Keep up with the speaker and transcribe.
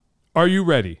Are you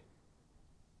ready?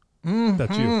 Mm-hmm.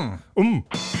 That's you.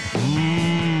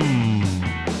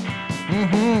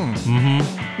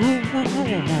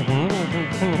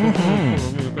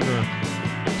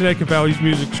 Connecticut Valley's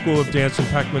Music School of Dance in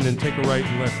Peckman, and take a right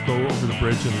and left, go over the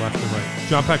bridge and left and right.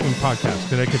 John Peckman Podcast,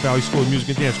 Connecticut Valley School of Music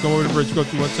and Dance. Go over the bridge, go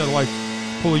through one set of lights,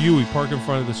 pull a Yui, park in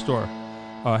front of the store.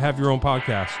 Have your own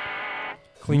podcast.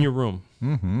 Clean your room.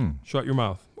 Mm-hmm. Shut your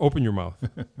mouth. Open your mouth.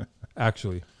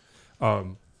 Actually.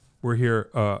 We're here,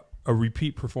 a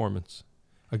repeat performance.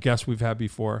 A guest we've had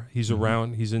before. He's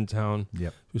around. He's in town.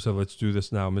 Yep. We said, let's do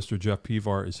this now. Mr. Jeff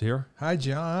Pevar is here. Hi,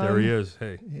 John. There he is.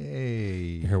 Hey.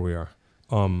 Hey. Here we are.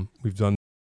 We've done.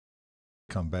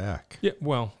 Come back. Yeah,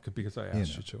 well, because I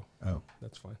asked you to. Oh.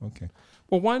 That's fine. Okay.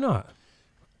 Well, why not?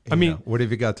 I mean, what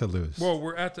have you got to lose? Well,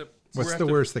 we're at the. What's the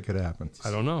worst that could happen? I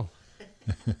don't know.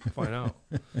 Find out.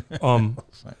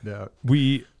 Find out.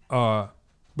 We,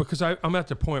 because I'm at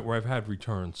the point where I've had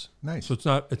returns. Nice. So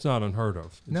it's not unheard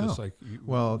of. It's No. just like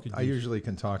I usually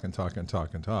can talk and talk and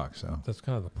talk and talk. So that's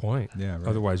kind of the point. Yeah. Right.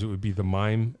 Otherwise, it would be the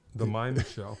mime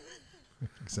show.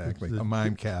 Exactly. A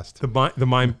mime cast. The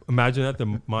mime. Imagine that,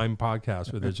 the mime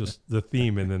podcast where there's just the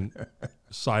theme and then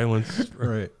silence.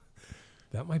 Right.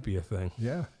 That might be a thing.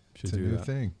 Yeah. Should it's a do new that.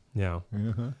 thing. Yeah.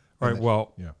 Uh-huh. All right.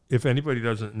 Well, yeah. If anybody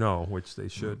doesn't know, which they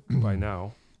should by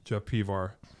now, Jeff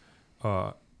Pevar,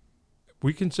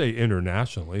 we can say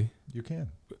internationally. You can.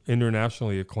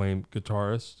 Internationally acclaimed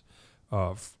guitarist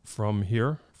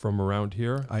from around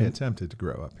here. I attempted to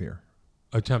grow up here.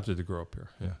 Attempted to grow up here.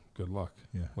 Yeah. Good luck.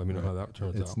 Yeah. Let me know how that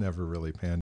turns out. It's never really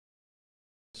panned.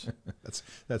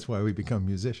 That's why we become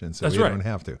musicians, so That's we right. don't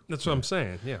have to. That's what I'm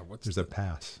saying. Yeah. There's a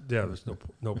pass. Yeah, there's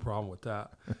no problem with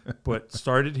that. But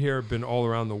started here, been all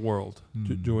around the world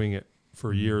doing it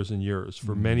for years and years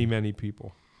for many, many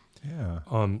people. Yeah.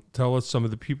 Tell us some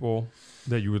of the people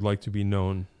that you would like to be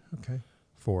known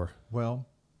for. Well,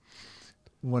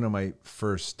 one of my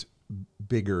first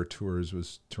bigger tours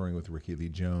was touring with Ricky Lee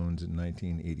Jones in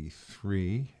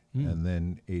 1983, and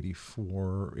then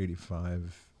 84,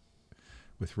 85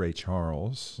 with Ray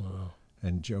Charles,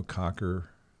 and Joe Cocker,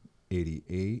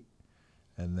 88,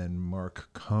 and then Mark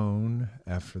Cohn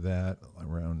after that,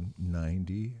 around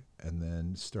 90, and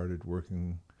then started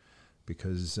working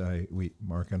because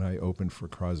Mark and I opened for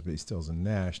Crosby, Stills and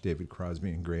Nash. David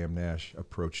Crosby and Graham Nash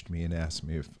approached me and asked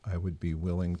me if I would be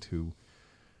willing to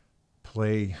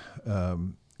play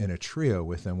in a trio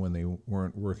with them when they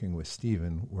weren't working with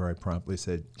Steven, where I promptly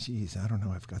said, geez, I don't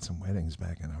know, I've got some weddings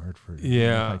back in Hartford.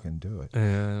 Yeah. If I can do it. I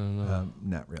don't know.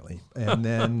 Not really. And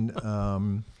then,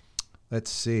 let's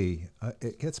see,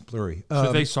 it gets blurry.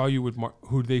 So they saw you with Mark.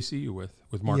 Who did they see you with?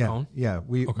 With Mark Cohn? Yeah,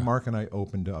 Mark and I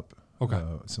opened up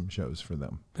some shows for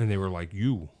them. And they were like,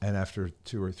 you. And after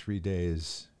 2 or 3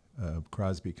 days,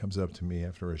 Crosby comes up to me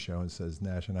after a show and says,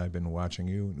 Nash and I have been watching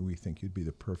you, and we think you'd be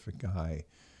the perfect guy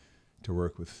to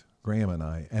work with Graham and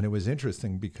I. And it was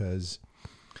interesting because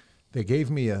they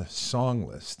gave me a song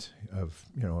list of,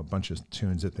 a bunch of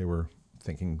tunes that they were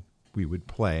thinking we would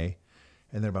play.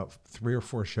 And then about 3 or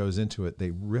 4 shows into it,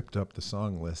 they ripped up the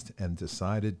song list and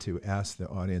decided to ask the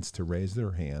audience to raise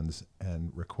their hands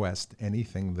and request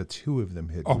anything the two of them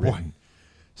had written. Boy.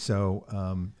 So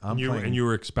I'm playing. And you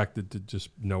were expected to just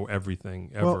know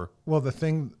everything ever. Well, the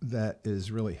thing that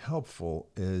is really helpful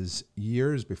is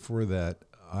years before that,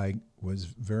 I was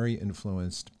very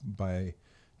influenced by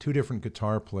 2 different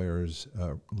guitar players,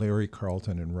 Larry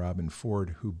Carlton and Robin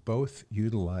Ford, who both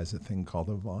utilize a thing called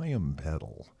a volume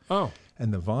pedal. Oh.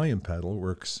 And the volume pedal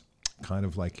works kind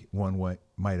of like one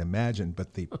might imagine,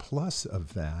 but the plus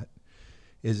of that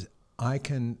is I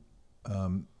can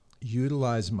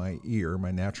utilize my ear,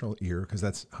 my natural ear, because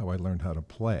that's how I learned how to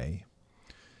play.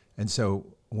 And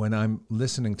so when I'm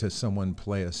listening to someone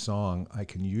play a song, I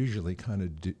can usually kind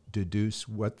of deduce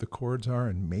what the chords are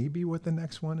and maybe what the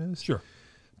next one is. Sure.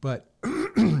 But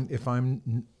if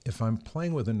I'm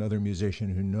playing with another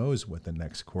musician who knows what the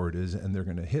next chord is and they're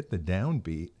going to hit the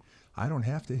downbeat, I don't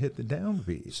have to hit the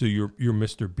downbeat. So you're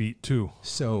Mr. Beat 2.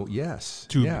 So yes,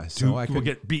 So I could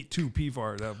get Beat 2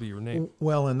 Pevar. That'll be your name.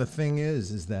 Well, and the thing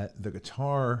is that the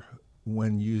guitar,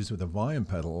 when used with a volume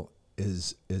pedal,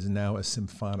 is now a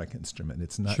symphonic instrument.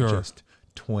 It's not just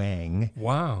twang.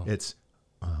 Wow. It's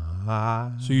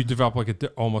so you develop like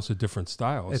almost a different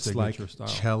style. It's like style.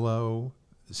 Cello,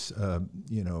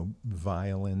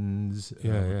 violins.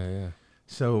 Yeah.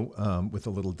 So with a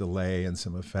little delay and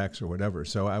some effects or whatever.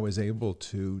 So I was able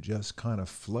to just kind of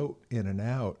float in and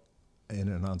out in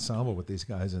an ensemble with these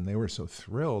guys, and they were so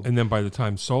thrilled. And then by the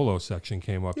time solo section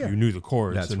came up, you knew the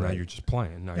chords, That's and right. now you're just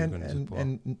playing. Now you're going to just blow.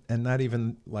 And not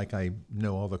even like I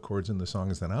know all the chords in the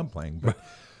songs that I'm playing,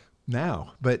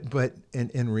 now. But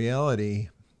in reality,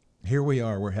 here we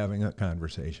are. We're having a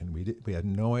conversation. We had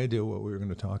no idea what we were going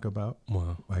to talk about.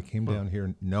 Wow. I came down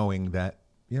here knowing that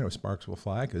sparks will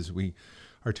fly because we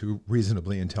are two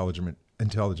reasonably intelligent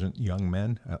young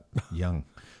men. Young.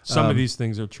 Some of these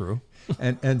things are true.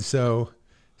 and so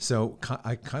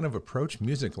I kind of approach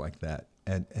music like that,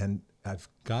 and I've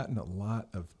gotten a lot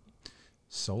of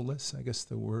solace, I guess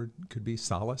the word could be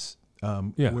solace,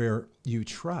 where you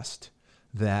trust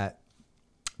that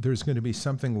there's going to be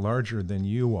something larger than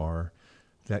you are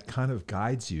that kind of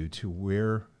guides you to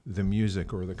where the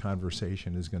music or the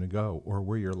conversation is going to go or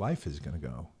where your life is going to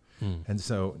go. And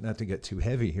so, not to get too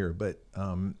heavy here, but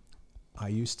I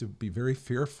used to be very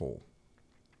fearful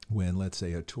when, let's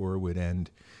say, a tour would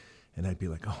end and I'd be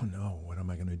like, oh no, what am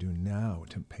I going to do now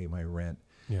to pay my rent?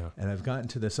 Yeah. And I've gotten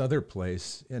to this other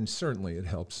place, and certainly it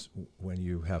helps when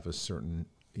you have a certain,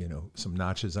 some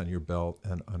notches on your belt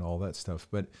and all that stuff.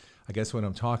 But I guess what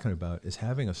I'm talking about is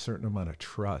having a certain amount of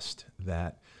trust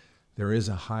that there is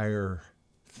a higher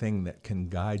thing that can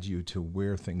guide you to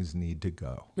where things need to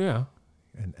go. Yeah.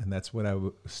 And that's what I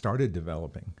started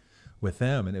developing with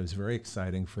them. And it was very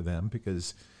exciting for them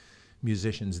because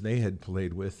musicians they had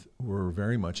played with were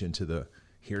very much into the,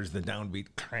 here's the downbeat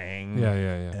clang. Yeah.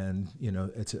 And,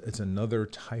 it's another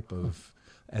type of,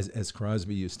 as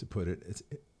Crosby used to put it,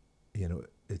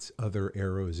 it's other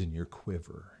arrows in your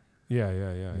quiver. Yeah.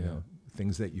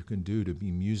 Things that you can do to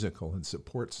be musical and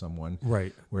support someone.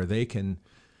 Right. Where they can,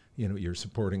 you're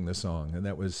supporting the song. And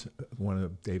that was one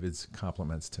of David's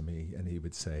compliments to me. And he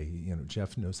would say,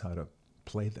 Jeff knows how to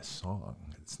play the song.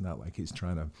 It's not like he's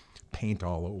trying to paint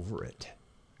all over it,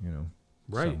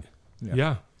 Right.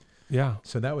 So, yeah.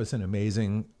 So that was an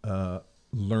amazing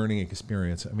learning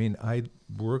experience. I mean, I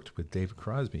worked with David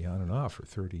Crosby on and off for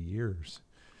 30 years.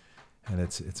 And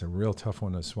it's a real tough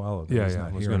one to swallow.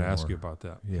 I was going to ask you about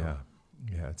that. Yeah,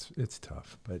 it's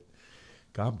tough. But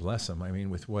God bless him. I mean,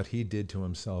 with what he did to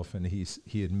himself, and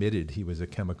he admitted he was a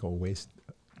chemical waste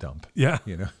dump. Yeah.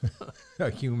 A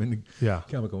human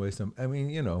chemical waste dump. I mean,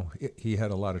 he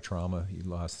had a lot of trauma. He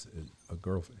lost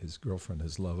his girlfriend,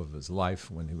 his love of his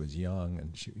life when he was young,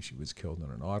 and she was killed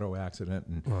in an auto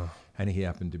accident. And he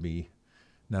happened to be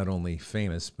not only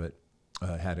famous, but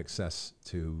had access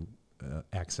to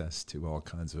all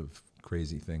kinds of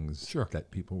crazy things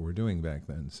that people were doing back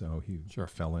then. So he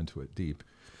fell into it deep.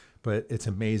 But it's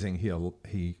amazing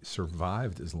he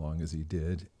survived as long as he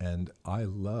did. And I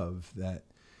love that,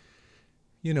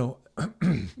 we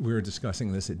were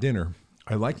discussing this at dinner.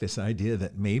 I like this idea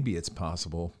that maybe it's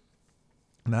possible,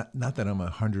 not that I'm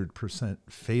 100%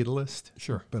 fatalist,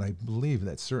 but I believe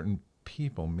that certain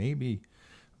people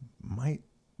might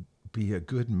be a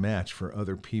good match for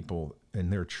other people in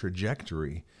their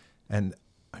trajectory. And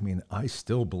I mean, I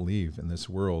still believe in this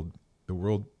world, the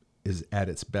world is at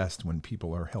its best when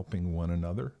people are helping one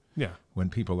another. Yeah. When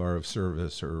people are of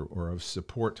service or of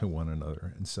support to one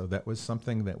another. And so that was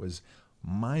something that was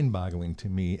mind-boggling to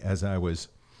me as I was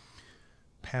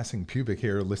passing pubic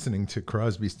hair, listening to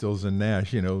Crosby, Stills, and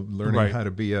Nash, learning how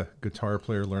to be a guitar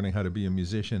player, learning how to be a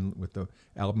musician with the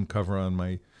album cover on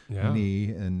my knee.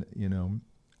 And,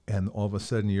 and all of a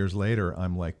sudden years later,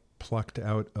 I'm like plucked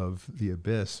out of the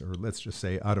abyss, or let's just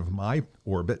say out of my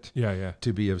orbit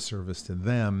to be of service to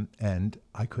them. And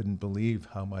I couldn't believe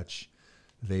how much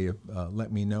they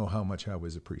let me know how much I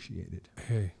was appreciated.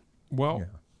 Hey, well,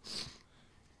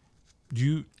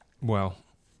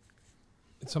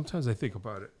 sometimes I think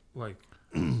about it, like,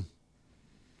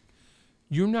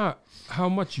 you're not, how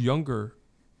much younger,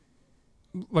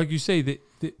 like you say, that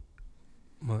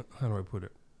how do I put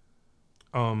it?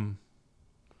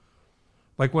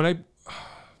 Like when I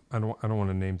don't want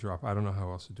to name drop. I don't know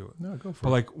how else to do it. No, go for it. But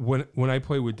like when I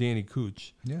play with Danny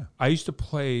Cooch, I used to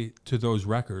play to those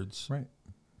records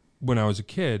when I was a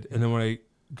kid. And then when I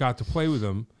got to play with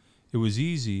him, it was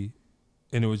easy.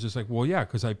 And it was just like, well,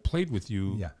 because I played with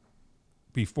you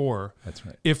before. That's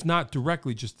right. If not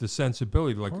directly, just the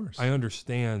sensibility. Like, I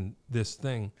understand this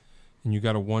thing. And you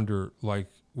got to wonder, like,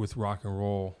 with rock and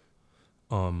roll,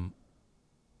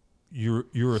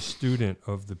 you're a student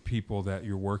of the people that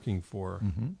you're working for.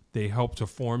 Mm-hmm. They help to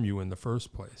form you in the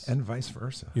first place. And vice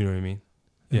versa. You know what I mean?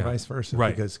 And vice versa.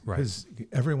 Right. Because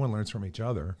everyone learns from each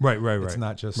other. Right. It's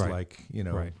not just like,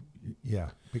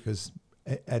 because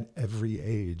at every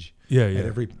age, at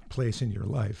every place in your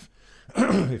life,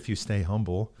 if you stay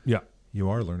humble, you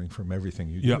are learning from everything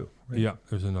you do. Right? Yeah,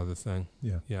 there's another thing.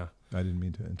 Yeah. I didn't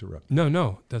mean to interrupt.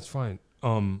 No, that's fine.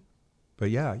 But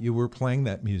you were playing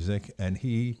that music, and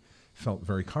he felt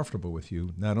very comfortable with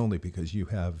you, not only because you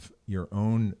have your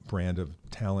own brand of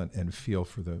talent and feel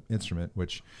for the instrument,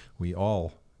 which we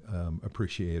all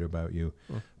appreciate about you.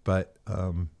 But,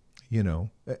 you know,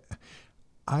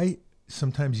 I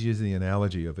sometimes use the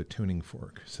analogy of a tuning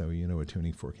fork. So, you know, a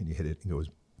tuning fork, and you hit it, and it goes,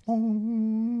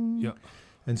 boom. Yeah.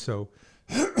 And so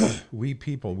we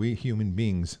human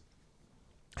beings,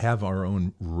 have our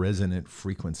own resonant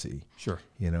frequency. Sure.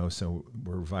 You know, so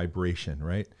we're vibration,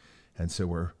 right? And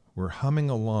so we're humming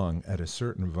along at a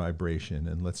certain vibration,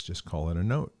 and let's just call it a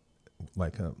note,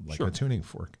 like a tuning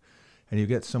fork. And you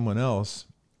get someone else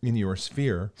in your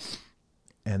sphere,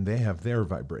 and they have their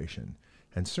vibration.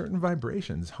 And certain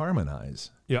vibrations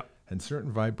harmonize. Yeah. And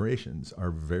certain vibrations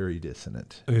are very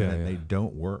dissonant, Yeah, and they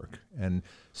don't work. And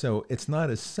so it's not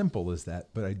as simple as that,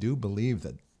 but I do believe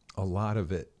that a lot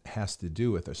of it has to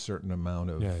do with a certain amount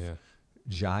of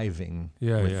jiving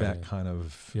with that kind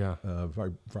of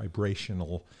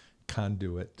vibrational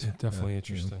conduit. Definitely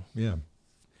interesting. Yeah.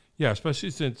 Yeah, especially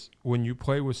since when you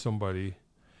play with somebody,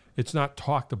 it's not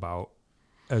talked about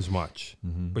as much,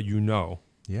 but you know.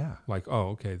 Yeah. Like, oh,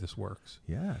 okay, this works.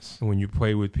 Yes. And when you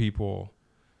play with people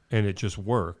and it just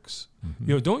works,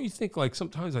 you know, don't you think, like,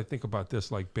 sometimes I think about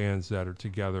this, like bands that are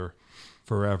together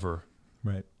forever.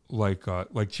 Right. Like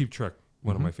Cheap Trick,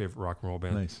 one of my favorite rock and roll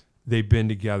bands. Nice. They've been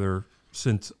together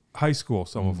since high school,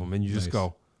 some of them. And you just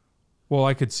go, well,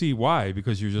 I could see why,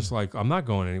 because you're just like, I'm not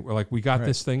going anywhere. Like, we got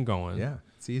this thing going. Yeah,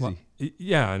 it's easy. Well,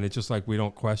 yeah, and it's just like we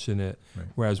don't question it. Right.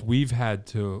 Whereas we've had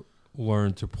to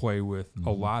learn to play with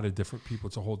a lot of different people.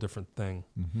 It's a whole different thing,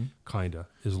 kind of,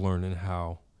 is learning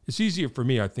how. It's easier for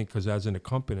me, I think, because as an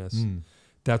accompanist,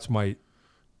 that's my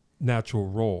natural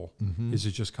role, is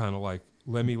it just kind of like,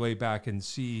 let me lay back and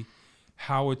see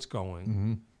how it's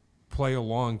going, play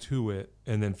along to it,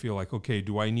 and then feel like, okay,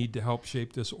 do I need to help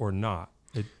shape this or not?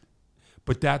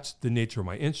 But that's the nature of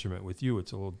my instrument. With you,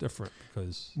 it's a little different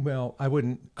because... Well, I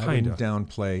wouldn't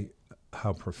downplay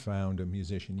how profound a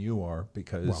musician you are,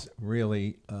 because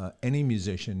really any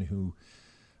musician who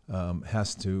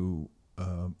has to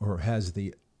or has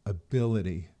the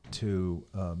ability to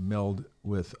meld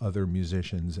with other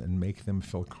musicians and make them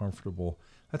feel comfortable,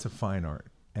 that's a fine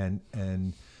art.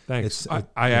 And thanks.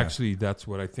 I actually, that's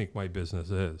what I think my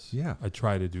business is. Yeah. I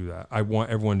try to do that. I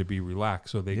want everyone to be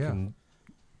relaxed so they can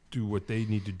do what they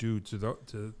need to do to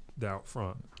the out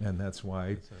front. And that's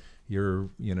why you're,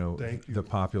 you know, the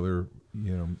popular,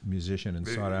 you know, musician and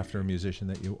sought after musician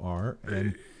that you are.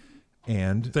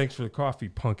 And thanks for the coffee,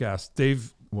 punk ass.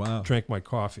 Dave drank my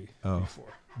coffie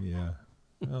before. Yeah.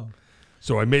 Well,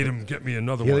 so I made him get me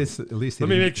another one. At least let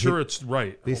me make sure it's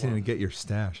right. At least he didn't get your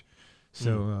stash.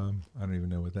 So I don't even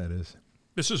know what that is.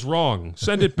 This is wrong.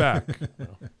 Send it back.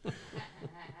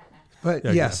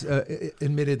 But yes,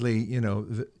 admittedly, you know,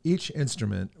 each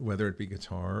instrument, whether it be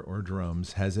guitar or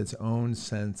drums, has its own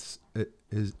sense,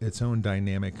 its own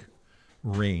dynamic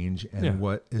range, and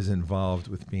what is involved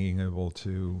with being able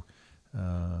to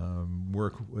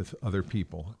work with other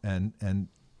people. And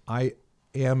I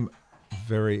am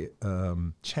very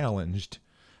challenged,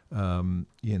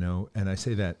 you know, and I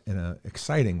say that in an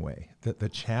exciting way, that the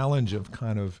challenge of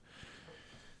kind of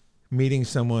meeting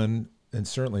someone, and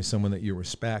certainly someone that you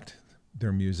respect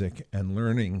their music, and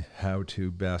learning how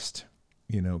to best,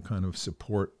 you know, kind of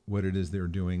support what it is they're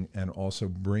doing, and also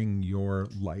bring your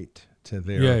light to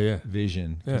their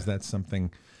vision, because that's something,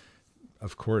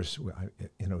 of course,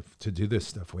 you know, to do this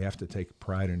stuff, we have to take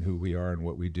pride in who we are and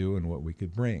what we do and what we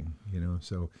could bring, you know.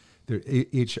 So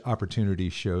each opportunity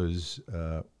shows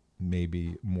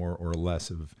maybe more or less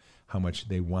of how much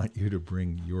they want you to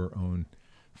bring your own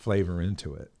flavor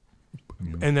into it.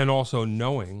 You know? And then also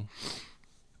knowing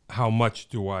how much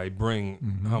do I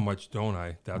bring, how much don't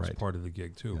I? That's part of the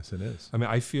gig too. Yes, it is. I mean,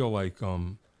 I feel like,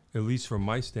 at least from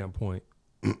my standpoint,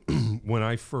 when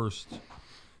I first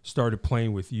started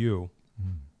playing with you,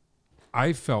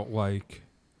 I felt like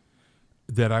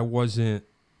that I wasn't,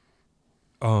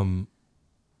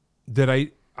 that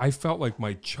I felt like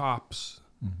my chops,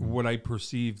 what I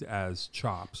perceived as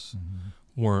chops,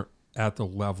 weren't at the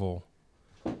level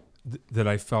that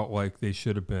I felt like they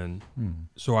should have been.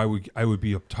 So I would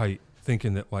be uptight,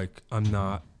 thinking that, like, I'm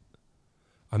not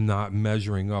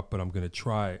measuring up, but I'm going to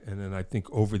try. And then I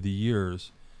think over the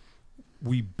years,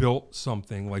 we built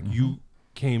something. Like, you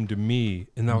came to me,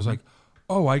 and I was like,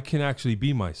 oh, I can actually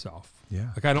be myself. Yeah.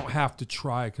 Like, I don't have to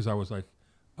try, because I was like,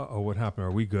 uh-oh, what happened?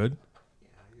 Are we good? Yeah,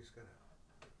 I just got to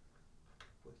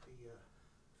put the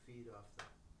feed off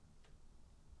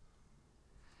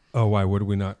the... Oh, why? What do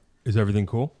we not? Is everything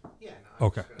cool? Yeah, no,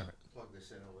 Okay. I'm just going to plug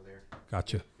this in over there.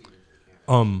 Gotcha. Feed into the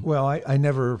camera. Well, I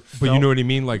never felt... But you know what I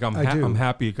mean? Like, I'm do.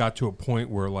 happy it got to a point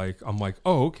where, like, I'm like,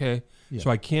 oh, okay. Yeah. So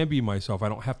I can be myself. I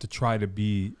don't have to try to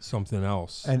be something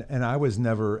else. And I was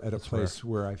never at a That's place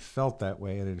where I felt that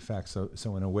way. And in fact, so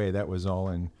in a way, that was all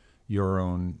in your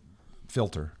own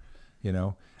filter, you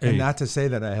know. And Hey. not to say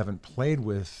that I haven't played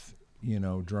with, you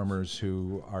know, drummers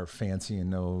who are fancy and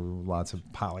know lots of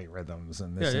polyrhythms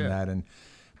and this and that.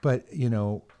 But you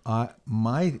know,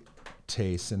 my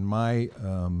taste and my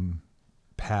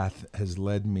path has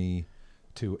led me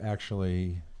to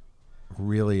actually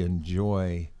really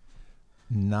enjoy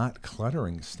not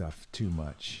cluttering stuff too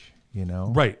much, you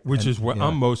know? Right, which And- is what yeah.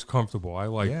 I'm most comfortable. I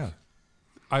Yeah.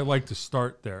 like to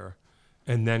start there,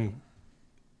 and then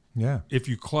Yeah. if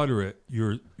you clutter it,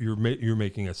 you're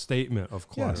making a statement of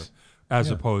clutter, Yes. as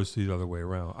Yeah. opposed to the other way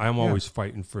around. I'm Yeah. always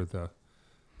fighting for the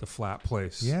flat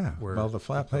place. Yeah. where Well, the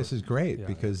flat place is great Yeah.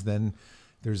 because then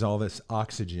there's all this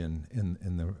oxygen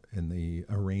in the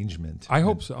arrangement. I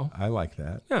hope And so. I like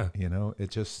that. Yeah. You know,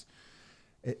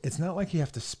 it's not like you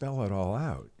have to spell it all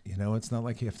out. You know, it's not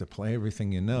like you have to play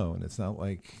everything you know, and it's not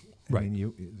like Right. I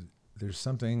mean, there's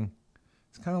something.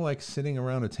 It's kind of like sitting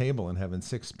around a table and having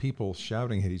 6 people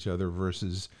shouting at each other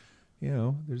versus, you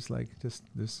know, there's like just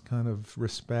this kind of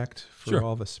respect for Sure.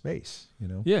 all the space. You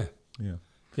know. Yeah. Yeah.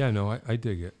 Yeah, no, I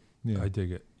dig it. Yeah. I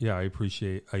dig it. Yeah, I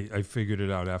appreciate. I figured it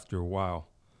out after a while.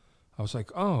 I was like,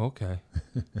 oh, okay.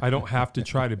 I don't have to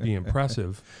try to be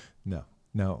impressive.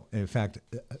 No. In fact,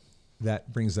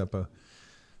 that brings up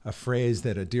a phrase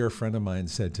that a dear friend of mine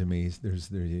said to me. There's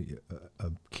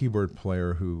a keyboard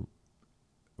player who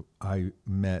I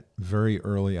met very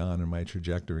early on in my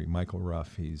trajectory, Michael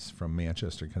Ruff. He's from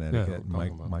Manchester, Connecticut. we'll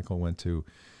talk about it. Michael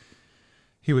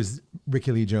he was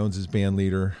Ricky Lee Jones's band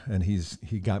leader, and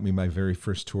he got me my very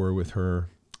first tour with her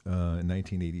in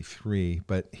 1983.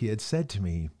 But he had said to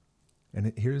me,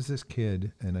 and here's this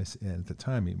kid, and at the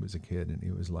time he was a kid, and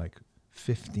he was like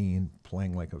 15,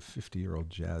 playing like a 50-year-old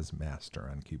jazz master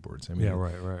on keyboards. I mean, Yeah,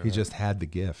 right. he just had the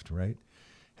gift, right?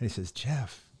 And he says,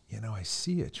 Jeff, you know, I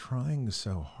see you trying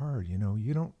so hard. You know,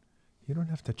 you don't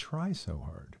have to try so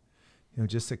hard. You know,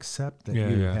 just accept that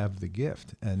you have the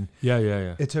gift. And Yeah.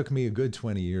 it took me a good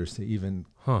 20 years to even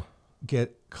Huh.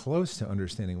 get close to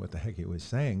understanding what the heck he was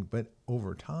saying. But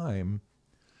over time,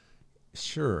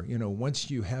 sure, you know, once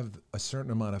you have a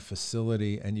certain amount of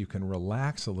facility and you can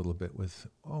relax a little bit with,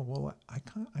 oh, well,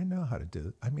 I know how to do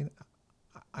it. I mean,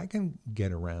 I can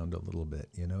get around a little bit,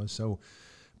 you know. So,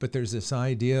 but there's this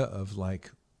idea of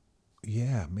like,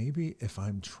 yeah, maybe if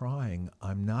I'm trying,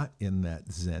 I'm not in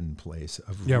that Zen place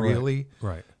of really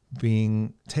Right.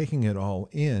 taking it all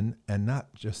in, and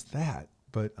not just that,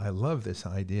 but I love this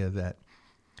idea that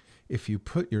if you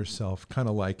put yourself kind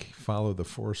of like follow the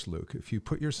force, Luke, if you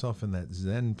put yourself in that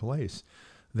Zen place,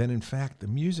 then in fact the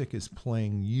music is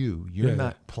playing you. You're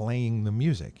not playing the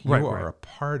music. You are a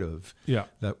part of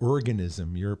the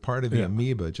organism. You're a part of the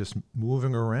amoeba just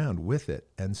moving around with it.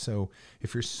 And so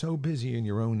if you're so busy in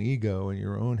your own ego and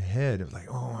your own head of like,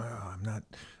 oh,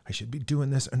 I should be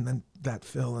doing this and then that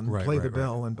fill and play the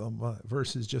bell and blah, blah,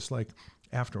 versus just like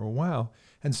after a while.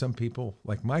 And some people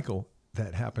like Michael,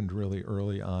 that happened really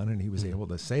early on, and he was able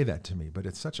to say that to me. But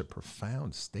it's such a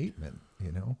profound statement,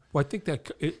 you know? Well, I think that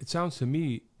it sounds to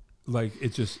me like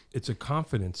it's a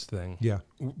confidence thing. Yeah.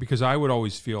 Because I would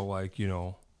always feel like, you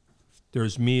know,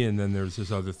 there's me and then there's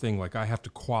this other thing. Like I have to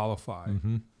qualify.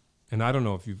 Mm-hmm. And I don't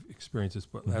know if you've experienced this,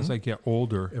 but as I get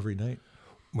older, Every night.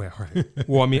 well, right.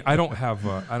 Well, I mean, I don't have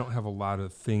a lot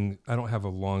of things. I don't have a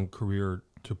long career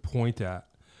to point at,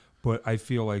 but I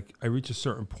feel like I reach a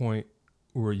certain point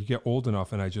where you get old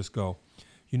enough and I just go,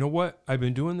 you know what? I've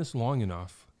been doing this long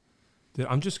enough that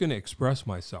I'm just going to express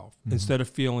myself instead of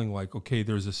feeling like, okay,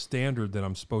 there's a standard that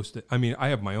I'm supposed to, I mean, I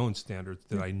have my own standards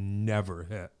that I never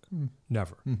hit,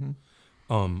 never,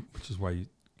 which is why you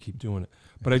keep doing it.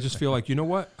 But I just feel like, you know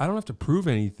what? I don't have to prove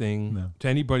anything to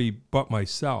anybody but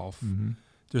myself.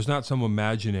 There's not some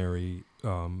imaginary,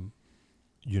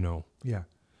 you know. Yeah.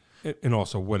 And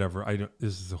also whatever,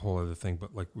 this is a whole other thing,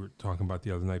 but like we were talking about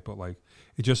the other night, but like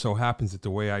it just so happens that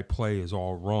the way I play is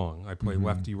all wrong. I play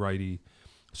lefty, righty.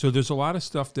 So there's a lot of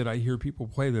stuff that I hear people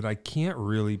play that I can't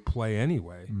really play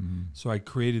anyway. So I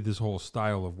created this whole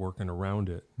style of working around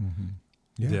it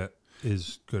that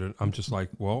is good. I'm just like,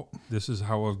 well, this is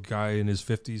how a guy in his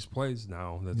 50s plays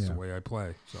now. That's the way I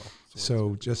play.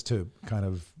 So just to kind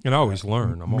of... And I always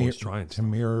learn. I'm always trying to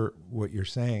mirror what you're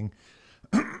saying,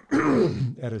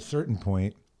 at a certain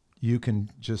point, you can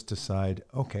just decide,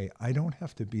 okay, I don't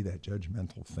have to be that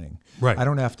judgmental thing. Right. I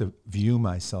don't have to view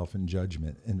myself in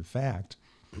judgment. In fact,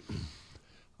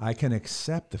 I can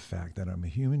accept the fact that I'm a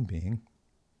human being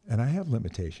and I have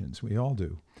limitations. We all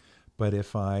do. But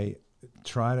if I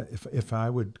if I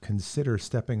would consider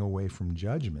stepping away from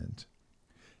judgment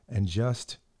and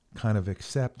just kind of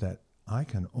accept that I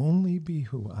can only be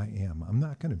who I am. I'm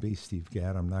not going to be Steve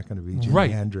Gadd. I'm not going to be Jimi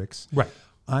Hendrix. Right.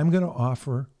 I'm going to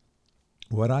offer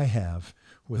what I have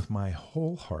with my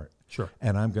whole heart. Sure.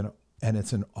 And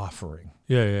it's an offering.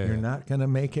 Yeah. You're not going to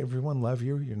make everyone love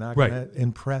you. You're not going to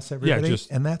impress everybody.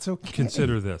 And that's okay.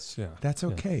 Consider this. Yeah. That's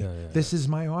okay. Yeah. This is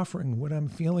my offering, what I'm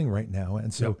feeling right now.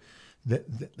 And so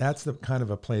that's the kind of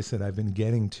a place that I've been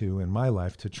getting to in my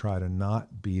life, to try to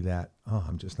not be that,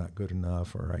 I'm just not good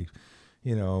enough, or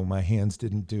my hands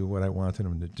didn't do what I wanted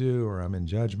them to do, or I'm in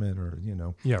judgment, or,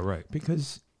 Yeah, right.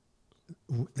 Because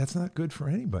that's not good for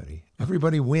anybody.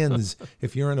 Everybody wins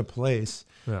if you're in a place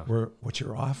where what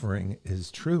you're offering is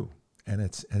true, and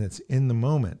it's in the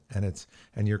moment,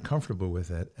 and you're comfortable with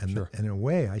it. And in a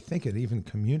way, I think it even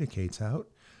communicates out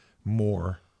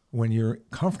more when you're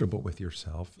comfortable with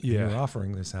yourself. And you're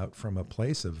offering this out from a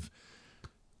place of,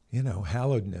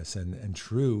 hallowedness and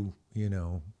true,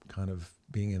 kind of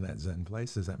being in that Zen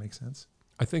place. Does that make sense?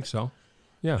 I think so.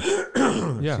 Yeah.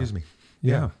 Excuse me.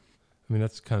 Yeah. I mean,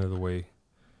 that's kind of the way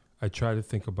I try to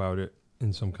think about it,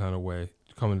 in some kind of way,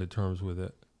 coming to terms with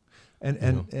it.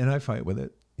 And I fight with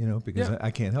it, because I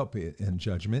can't help it in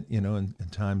judgment, in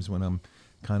times when I'm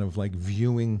kind of like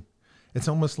viewing. It's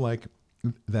almost like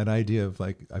that idea of,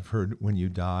 like, I've heard when you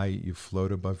die, you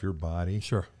float above your body.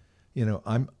 Sure.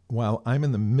 While I'm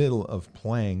in the middle of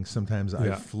playing, sometimes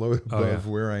I float above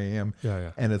where I am.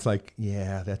 Yeah. And it's like,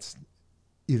 that's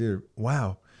either,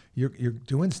 wow, you're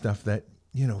doing stuff that,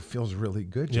 feels really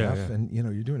good, Jeff. And,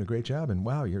 you're doing a great job, and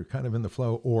wow, you're kind of in the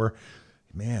flow, or,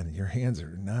 man, your hands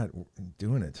are not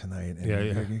doing it tonight.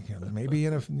 And maybe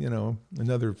in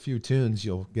another few tunes,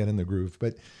 you'll get in the groove.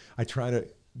 But I try to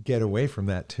get away from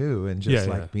that too, and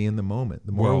just be in the moment.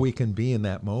 The more we can be in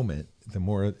that moment, the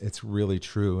more it's really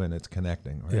true and it's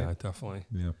connecting. Right? Yeah, definitely.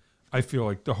 Yeah. I feel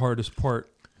like the hardest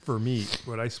part for me,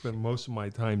 what I spend most of my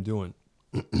time doing,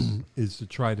 is to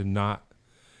try to not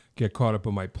get caught up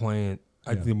in my playing.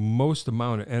 The most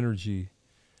amount of energy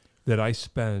that I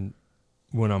spend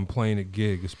when I'm playing a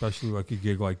gig, especially like a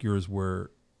gig like yours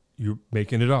where you're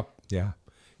making it up,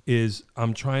 is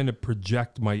I'm trying to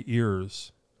project my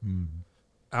ears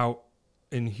out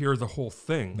and hear the whole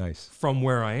thing. Nice. From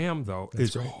where I am, though,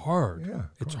 is hard. Yeah,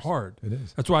 it's hard. It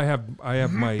is. That's why I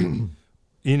have my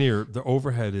in-ear, the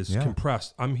overhead is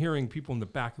compressed. I'm hearing people in the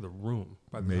back of the room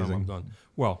by the time I'm done.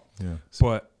 Well,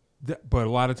 but a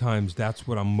lot of times that's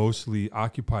what I'm mostly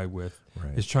occupied with,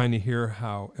 is trying to hear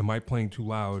how, am I playing too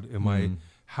loud?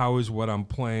 How is what I'm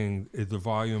playing, the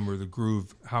volume or the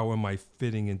groove, how am I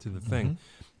fitting into the thing?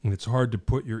 And it's hard to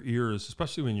put your ears,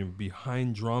 especially when you're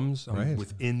behind drums,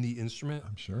 within the instrument.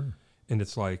 I'm sure. And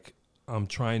it's like, I'm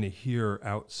trying to hear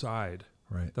outside.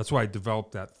 Right. That's why I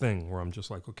developed that thing where I'm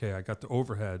just like, okay, I got the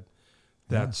overhead.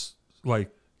 That's like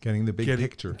getting the big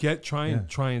picture. Trying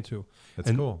to.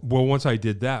 That's cool. Well, once I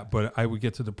did that, but I would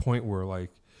get to the point where, like,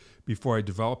 before I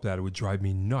developed that, it would drive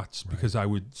me nuts because I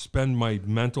would spend my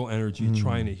mental energy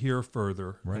trying to hear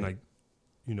further. And I,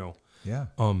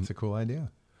 it's a cool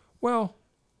idea. Well,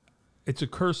 it's a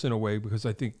curse in a way, because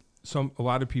I think a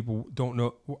lot of people don't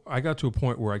know. I got to a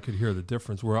point where I could hear the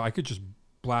difference, where I could just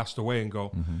blast away and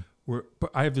go,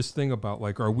 but I have this thing about,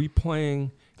 like, are we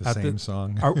playing the same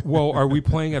song? Are we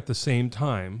playing at the same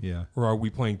time? Yeah. Or are we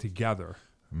playing together?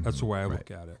 That's the way I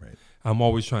look at it. Right. I'm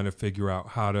always trying to figure out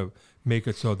how to make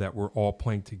it so that we're all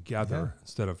playing together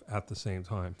instead of at the same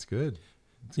time. It's good.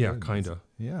 Kind of.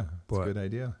 Yeah, it's a good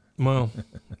idea. Well,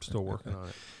 I'm still working on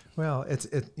it. Well,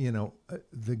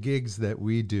 the gigs that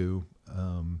we do,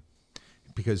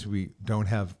 because we don't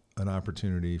have an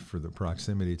opportunity for the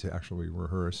proximity to actually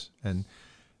rehearse, and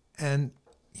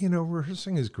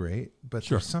rehearsing is great, but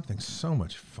there's something so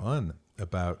much fun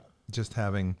about just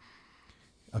having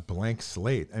a blank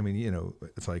slate. I mean,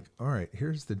 it's like, all right,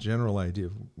 here's the general idea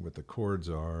of what the chords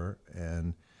are,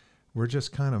 and we're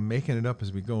just kind of making it up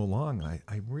as we go along.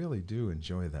 I really do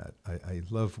enjoy that. I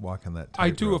love walking that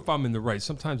tightrope. I do if I'm in the right.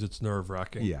 Sometimes it's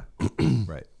nerve-wracking. Yeah,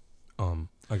 right.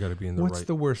 I got to be in the right. What's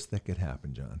the worst that could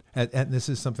happen, John? And this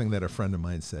is something that a friend of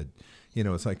mine said.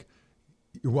 It's like,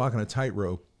 you're walking a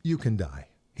tightrope, you can die.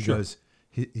 He goes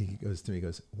to me, he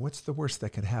goes, what's the worst that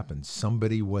could happen?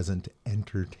 Somebody wasn't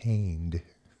entertained.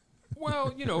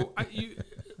 Well,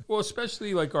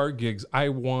 especially like our gigs, I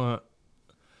want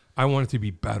it to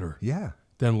be better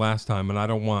than last time, and I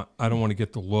don't want to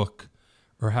get the look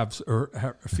or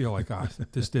feel like,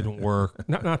 this didn't work.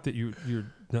 Not that you're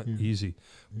not easy,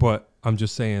 but I'm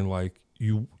just saying, like,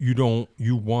 you want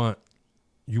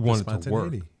it to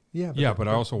work. Yeah, but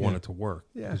I also want it to work,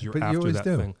 because you're but after you always that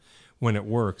do. thing. When it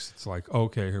works, it's like,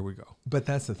 okay, here we go. But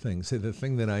that's the thing. See, the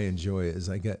thing that I enjoy is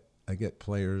I get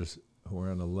players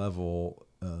we're on a level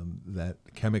that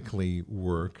chemically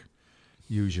work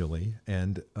usually,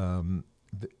 and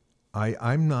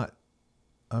I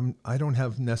don't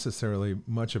have necessarily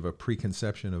much of a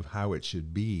preconception of how it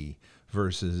should be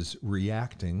versus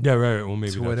reacting Yeah, right. Well,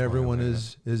 maybe to that's what why everyone I'm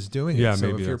like is doing. Yeah, So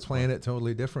maybe if you're that's playing it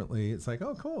totally differently, it's like,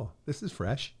 oh, cool, this is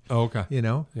fresh. that. Oh, okay. You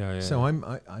know. Yeah, yeah. So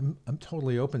yeah. I'm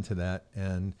totally open to that,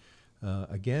 and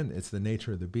again, it's the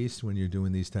nature of the beast when you're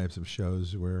doing these types of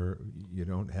shows where you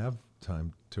don't have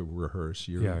time to rehearse.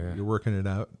 You're working it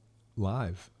out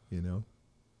live. You know.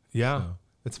 Yeah. So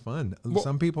it's fun. Well,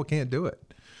 Some people can't do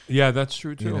it. Yeah, that's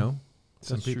true too. You know,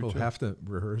 some That's true, people too. have to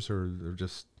rehearse, or they're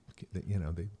just, they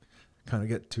kind of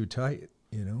get too tight.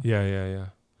 You know. Yeah, yeah, yeah.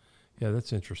 Yeah,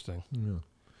 that's interesting. Yeah.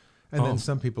 And then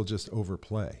some people just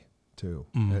overplay too,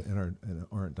 and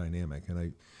aren't dynamic. And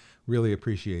I really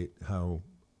appreciate how,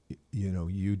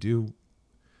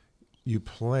 you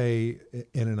play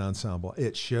in an ensemble.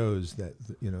 It shows that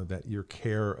that your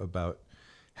care about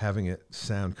having it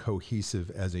sound cohesive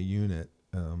as a unit.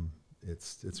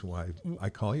 It's why I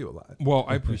call you a lot. Well,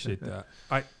 I appreciate that.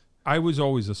 I was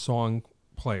always a song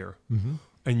player. Mm-hmm.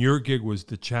 And your gig was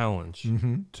the challenge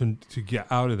to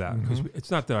get out of that, because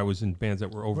it's not that I was in bands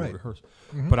that were over rehearsed,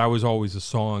 but I was always a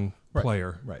song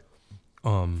player, right?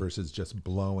 Versus just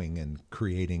blowing and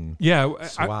creating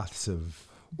swaths of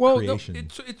creation. No,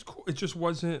 it's cool. It just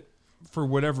wasn't, for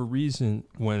whatever reason,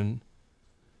 when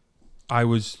I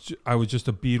was just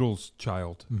a Beatles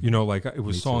child. Like it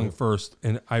was song first,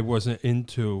 and I wasn't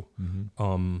into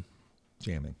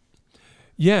jamming.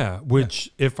 Yeah,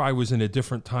 which if I was in a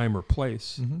different time or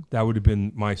place, that would have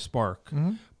been my spark.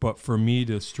 But for me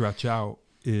to stretch out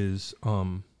is,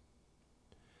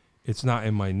 it's not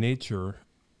in my nature,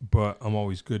 but I'm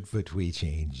always good for. But we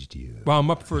changed you. Well,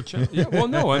 I'm up for a challenge. Yeah, well,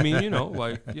 no, I mean,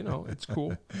 it's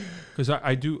cool, because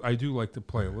I do like to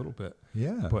play a little bit.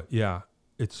 Yeah. But yeah,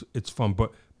 it's fun.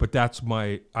 But that's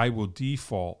I will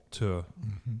default to.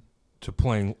 To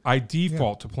playing, I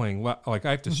default to playing. Like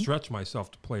I have to stretch myself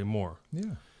to play more.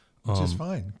 Yeah, which is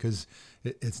fine, because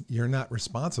you're not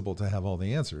responsible to have all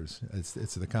the answers.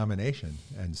 It's the combination,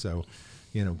 and so,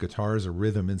 guitar is a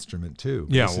rhythm instrument too.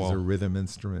 Yeah, this is a rhythm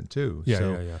instrument too. Yeah,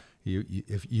 so yeah. You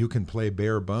if you can play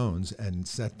bare bones and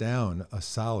set down a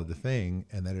solid thing,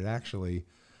 and that it actually.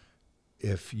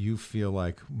 If you feel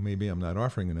like maybe I'm not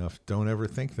offering enough, don't ever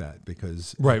think that,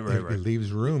 because it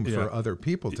leaves room for other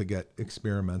people to get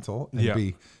experimental and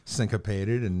be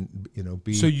syncopated and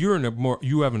be. So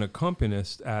you have an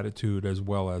accompanist attitude as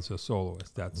well as a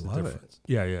soloist. That's the difference.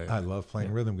 Yeah. I love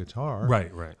playing rhythm guitar.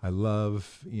 Right. I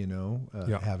love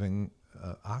having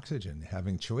oxygen,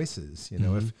 having choices.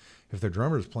 If the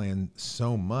drummer's playing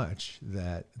so much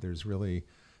that there's really.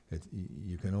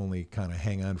 You can only kind of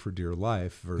hang on for dear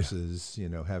life versus,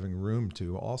 having room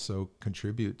to also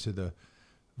contribute to the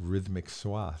rhythmic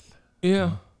swath.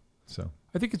 Yeah. So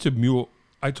I think it's a mule.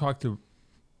 I don't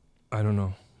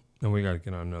know, and we got to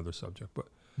get on another subject, but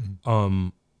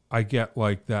I get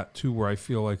like that too, where I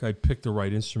feel like I picked the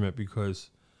right instrument, because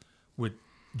with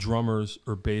drummers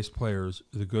or bass players,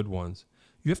 the good ones,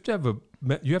 you have to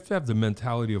have the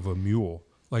mentality of a mule.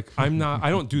 Like I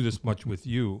don't do this much with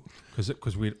you because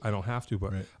I don't have to,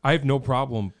 but I have no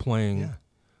problem playing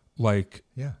I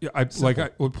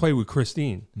would play with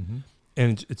Christine,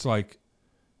 and it's like,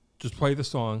 just play the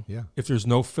song. Yeah. If there's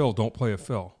no fill, don't play a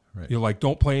fill. Right. You're like,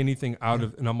 don't play anything out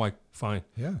of, and I'm like, fine.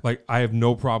 Yeah. Like I have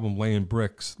no problem laying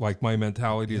bricks. Like my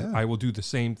mentality is I will do the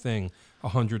same thing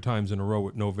 100 times in a row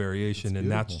with no variation, and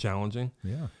that's challenging.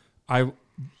 Yeah.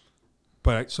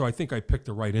 So I think I picked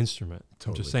the right instrument.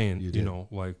 Totally. I'm just saying,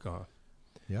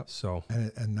 Yep. So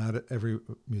and not every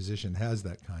musician has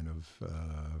that kind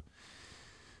of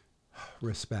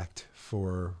respect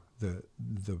for the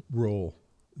role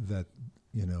that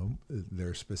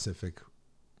their specific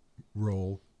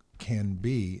role can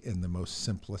be in the most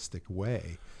simplistic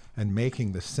way, and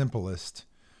making the simplest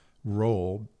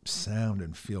role sound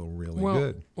and feel really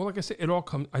good. Well, like I said,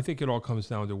 I think it all comes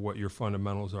down to what your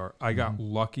fundamentals are. I got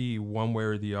lucky one way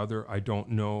or the other. I don't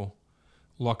know,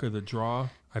 luck of the draw.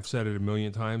 I've said it a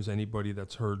million times. Anybody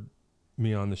that's heard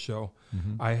me on the show,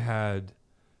 I had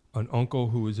an uncle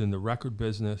who was in the record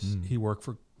business. He worked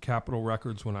for Capitol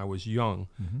Records when I was young.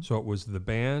 So it was the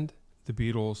band, the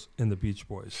Beatles, and the Beach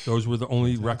Boys. Those were the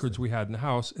only records we had in the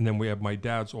house. And then we had my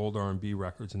dad's old R&B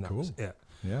records, and that was it.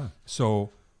 Yeah.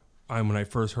 So when I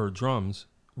first heard drums,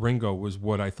 Ringo was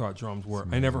what I thought drums were.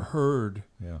 I never heard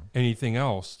anything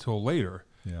else till later.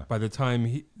 Yeah. By the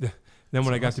time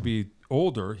when I got to be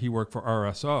older, he worked for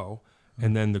RSO,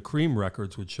 and then the Cream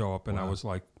records would show up, and I was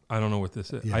like, I don't know what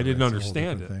this is. Yeah, I didn't that's a whole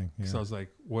understand it. different thing, Because yeah. I was like,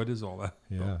 what is all that?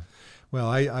 Yeah. Well,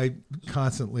 I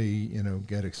constantly,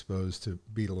 get exposed to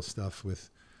Beatles stuff with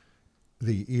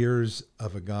the ears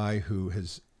of a guy who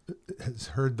has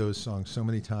heard those songs so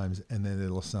many times, and then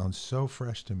it'll sound so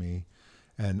fresh to me,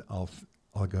 and I'll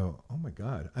go, oh my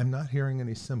God, I'm not hearing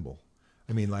any cymbal.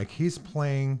 I mean, like he's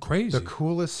playing Crazy. the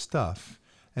coolest stuff,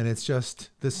 and it's just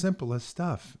the simplest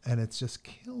stuff, and it's just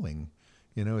killing.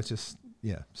 It's just,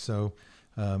 yeah. So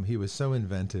he was so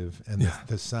inventive, and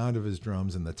the sound of his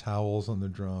drums and the towels on the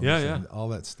drums and all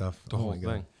that stuff. The whole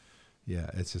thing. Yeah,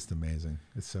 it's just amazing.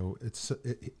 It's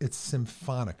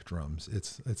symphonic drums.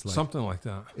 It's like Something like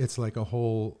that. It's like a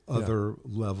whole other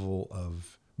level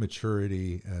of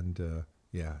maturity, and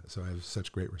so I have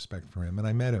such great respect for him. And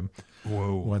I met him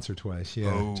once or twice.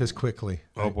 Yeah, just quickly.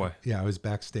 Oh boy. I was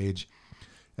backstage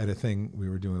at a thing we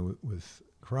were doing with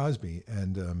Crosby,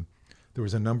 and there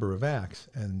was a number of acts,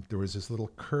 and there was this little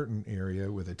curtain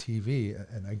area with a TV,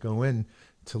 and I go in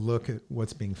to look at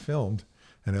what's being filmed,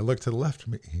 and I look to the left of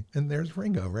me, and there's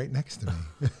Ringo right next to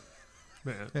me.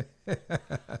 Man,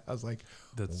 I was like,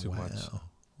 that's too much.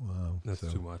 Wow. That's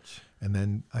too much. And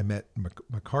then I met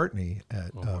McCartney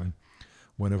at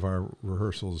one of our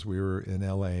rehearsals. We were in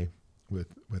L.A.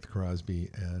 with Crosby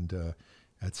and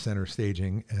at Center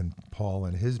Staging, and Paul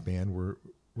and his band were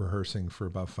rehearsing for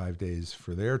about 5 days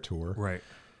for their tour. Right.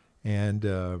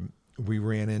 And we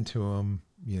ran into him,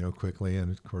 quickly.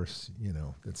 And of course,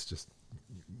 it's just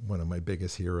one of my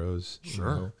biggest heroes.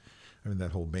 Sure. I mean,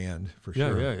 that whole band for Yeah,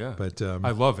 sure. yeah. But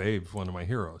I love Abe, one of my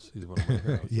heroes. He's one of my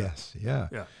heroes. yes, yeah.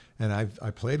 Yeah. And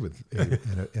I played with Abe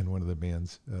in one of the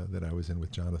bands that I was in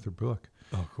with Jonathan Brooke.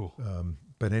 Oh, cool.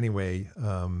 But anyway,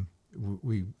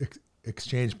 we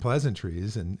exchanged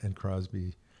pleasantries, and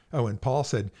Crosby. Oh, and Paul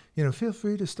said, feel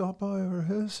free to stop by a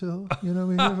rehearsal.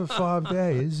 We have for 5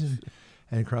 days.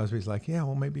 And Crosby's like, yeah,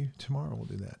 well, maybe tomorrow we'll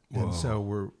do that. Whoa. And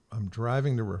so I'm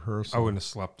driving to rehearsal. I wouldn't have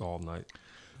slept all night.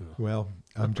 Well,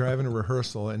 I'm driving to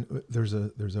rehearsal, and there's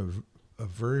a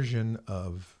version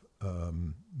of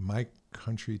My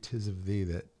Country 'Tis of Thee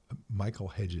that Michael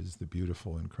Hedges, the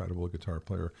beautiful, incredible guitar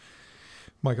player,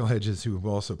 Michael Hedges, who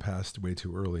also passed way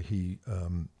too early, he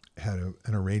had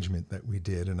an arrangement that we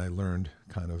did, and I learned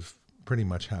kind of pretty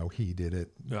much how he did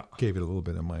it. Yeah. Gave it a little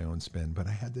bit of my own spin, but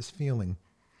I had this feeling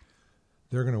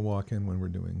they're going to walk in when we're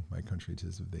doing My Country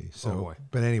 'Tis of Thee. So, boy.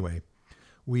 But anyway,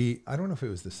 I don't know if it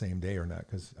was the same day or not,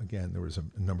 because again, there was a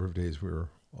number of days we were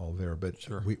all there, but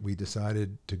Sure. we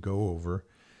decided to go over,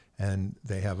 and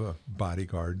they have a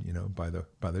bodyguard, by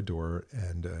the door,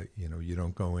 and you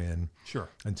don't go in Sure.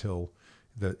 until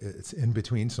it's in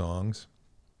between songs.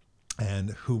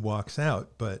 And who walks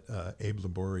out but Abe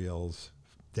Laboriel's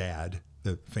dad,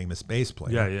 the famous bass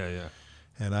player. Yeah.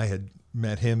 And I had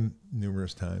met him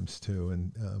numerous times too,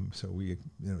 and so we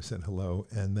said hello,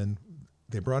 and then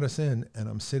they brought us in, and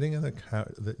I'm sitting in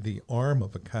the arm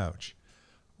of a couch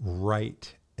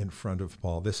right in front of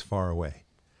Paul, this far away.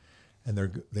 And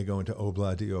they go into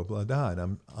Obla di Obla da,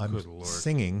 and I'm Good Lord.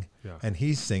 singing, Yeah. and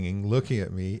he's singing, looking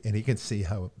at me, and he can see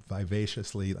how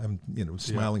vivaciously I'm,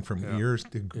 smiling from ears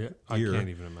to ear. I can't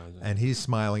even imagine. And he's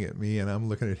smiling at me, and I'm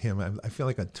looking at him. I feel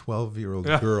like a 12-year-old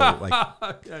girl,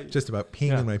 like just about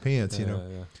peeing in my pants,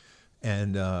 Yeah.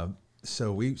 And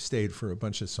so we stayed for a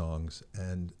bunch of songs,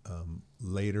 and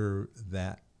later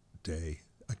that day,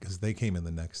 because they came in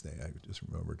the next day, I just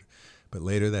remembered. But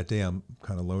later that day, I'm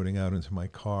kind of loading out into my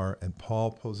car, and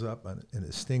Paul pulls up in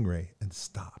his Stingray and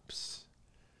stops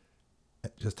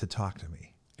just to talk to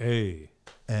me. Hey,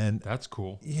 And that's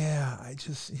cool. yeah,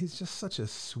 he's just such a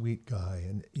sweet guy.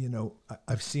 And, you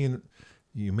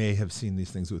may have seen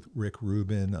these things with Rick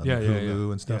Rubin on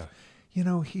Hulu and stuff.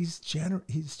 Yeah. He's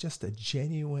just a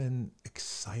genuine,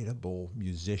 excitable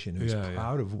musician who's Yeah,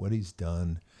 proud of what he's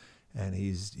done. And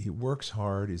he works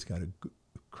hard. He's got a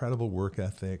incredible work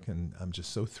ethic, and I'm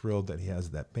just so thrilled that he has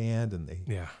that band, and they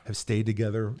have stayed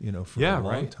together, for a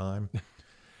long time.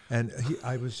 And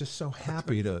I was just so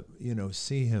happy to,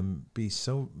 see him be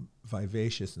so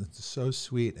vivacious and so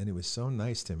sweet, and he was so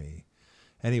nice to me.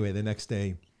 Anyway, the next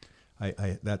day,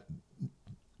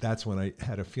 that's when I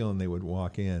had a feeling they would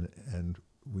walk in, and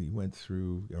we went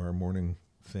through our morning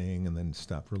thing, and then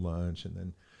stopped for lunch, and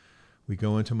then we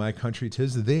go into My Country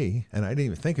 'Tis of Thee, and I didn't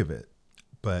even think of it.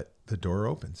 But the door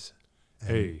opens,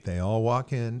 and they all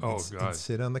walk in and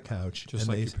sit on the couch. Just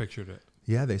like you pictured it.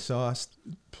 Yeah, they saw us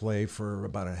play for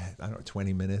about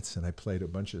 20 minutes, and I played a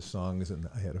bunch of songs, and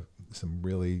I had some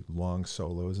really long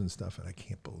solos and stuff, and I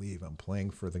can't believe I'm playing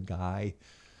for the guy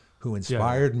who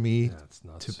inspired me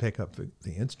to pick up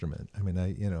the instrument. I mean,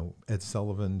 Ed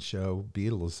Sullivan Show,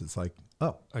 Beatles, it's like,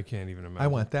 oh, I can't even imagine. I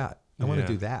want that. I want Yeah.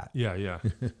 to do that. Yeah, yeah.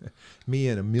 Me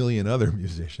and a million other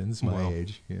musicians my Wow.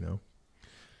 age,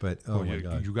 But oh my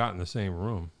God. You got in the same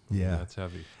room. I mean, Yeah. that's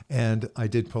heavy. And I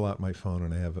did pull out my phone,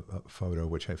 and I have a photo,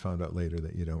 which I found out later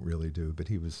that you don't really do, but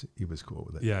he was cool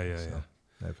with it. Yeah, yeah, So yeah.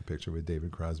 I have a picture with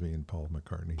David Crosby and Paul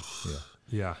McCartney. Yeah.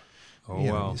 Yeah. Oh, You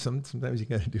know, well. sometimes you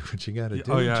got to do what you got to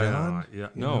do, Oh, yeah, John. yeah.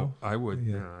 you No, know? I would.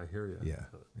 Yeah. Yeah, I hear you. Yeah,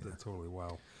 That's totally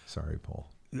wild. Sorry, Paul.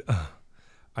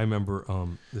 I remember,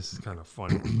 this is kind of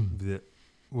funny.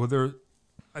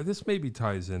 This maybe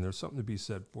ties in. There's something to be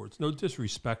said for it. It's no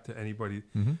disrespect to anybody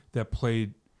Mm-hmm. that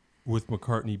played with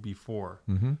McCartney before,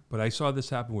 Mm-hmm. but I saw this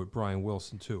happen with Brian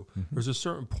Wilson too. Mm-hmm. There's a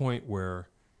certain point where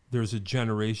there's a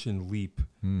generation leap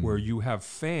Mm. where you have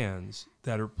fans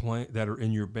that are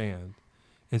in your band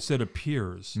instead of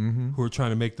peers Mm-hmm. who are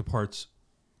trying to make the parts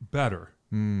better.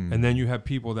 Mm. And then you have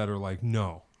people that are like,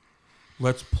 no,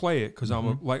 let's play it because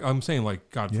I'm saying, like,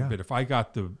 God Yeah. forbid, if I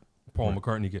got the Paul Right.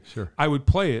 McCartney gig, Sure. I would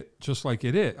play it just like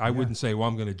it is. I Yeah. wouldn't say, well,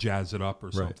 I'm going to jazz it up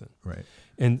or something. Right.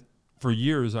 And for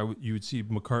years, you would see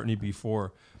McCartney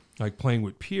before, like playing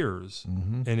with peers,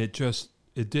 Mm-hmm. and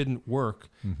it didn't work.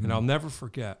 Mm-hmm. And I'll never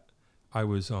forget, I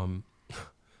was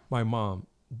my mom,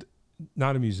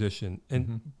 not a musician,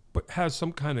 and but has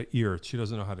some kind of ear she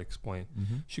doesn't know how to explain.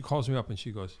 Mm-hmm. She calls me up and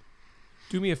she goes,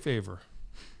 "Do me a favor."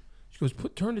 She goes,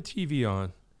 "Turn the TV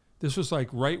on." This was like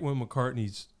right when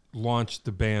McCartney's launched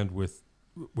the band with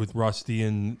Rusty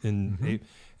and Abe.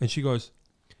 And she goes,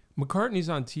 "McCartney's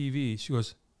on TV." She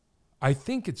goes, "I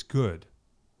think it's good,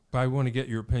 but I want to get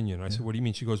your opinion." I said, "What do you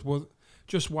mean?" She goes, "Well,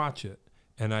 just watch it."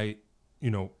 And I,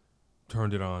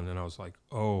 turned it on, and I was like,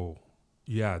 "Oh,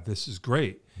 yeah, this is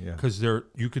great." Yeah. Because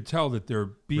you could tell that they're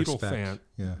Beatle Respect. fan.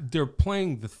 Yeah. They're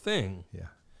playing the thing. Yeah.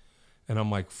 And I'm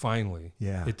like, finally.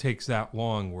 Yeah. It takes that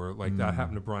long where, like, that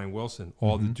happened to Brian Wilson.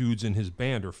 All the dudes in his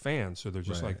band are fans, so they're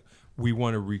just Right. like, we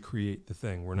want to recreate the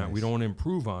thing. We Nice. don't want to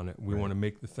improve on it. We Right. want to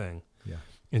make the thing. Yeah.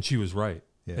 And she was right.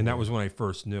 Yeah, and that yeah. was when I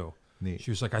first knew. Neat. She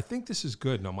was like, "I think this is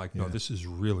good." And I'm like, "No, Yeah. this is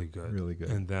really good." Really good.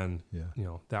 And then,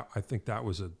 Yeah. I think that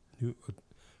was a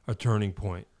turning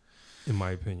point, in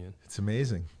my opinion. It's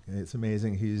amazing. It's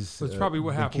amazing. He's. That's probably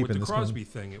what been happened with keeping the this going. Crosby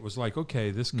thing. It was like, okay,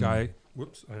 this guy,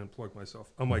 whoops, I unplugged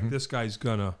myself. I'm like, this guy's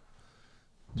gonna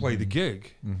play the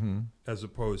gig as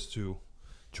opposed to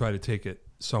try to take it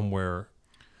somewhere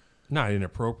not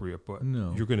inappropriate, but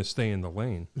No. you're gonna stay in the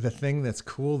lane. The thing that's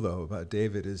cool though about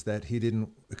David is that he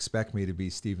didn't expect me to be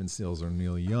Stephen Stills or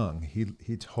Neil Young.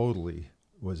 He totally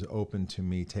was open to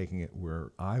me taking it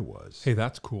where I was. Hey,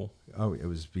 that's cool. Oh, it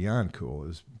was beyond cool. It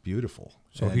was beautiful.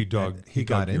 So he dug- He he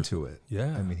got dug your- into it.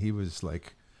 Yeah. I mean, he was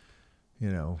like,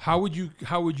 How would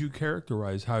you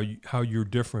characterize how you're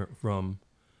different from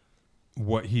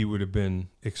what he would have been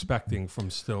expecting from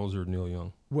Stills or Neil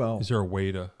Young? well, Is there a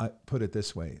way to? I put it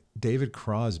this way: David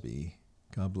Crosby,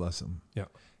 God bless him. Yeah.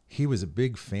 He was a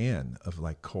big fan of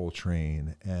like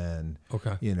Coltrane and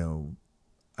Okay.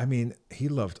 I mean, he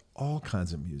loved all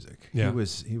kinds of music. Yeah.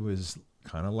 He was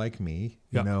kind of like me,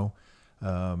 Yeah.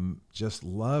 just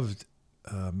loved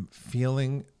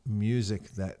feeling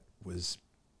music that was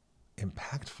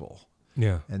impactful.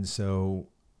 Yeah. And so,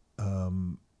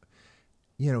 and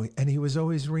he was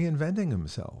always reinventing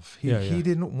himself. He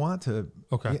didn't want to.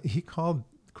 Okay. He called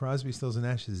Crosby, Stills and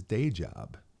Nash his day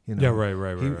job. Yeah,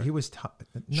 right. He was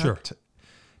Sure.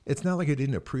 It's not like he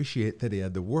didn't appreciate that he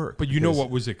had the work. But you know because- what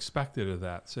was expected of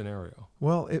that scenario.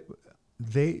 Well,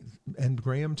 they and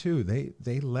Graham too.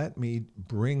 They let me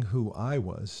bring who I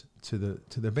was to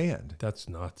the band. That's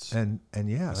nuts. And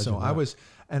yeah, so Imagine I that. was,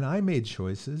 and I made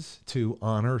choices to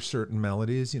honor certain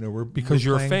melodies. Because we're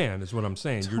you're playing, a fan, is what I'm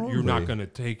saying. You're not Totally. going to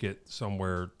take it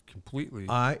somewhere completely.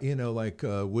 like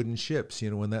Wooden Ships.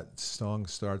 When that song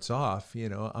starts off,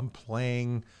 I'm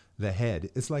playing the head.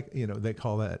 It's like they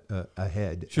call that a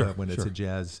head Sure, when it's sure. a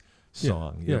jazz Yeah,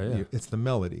 song. yeah. It's the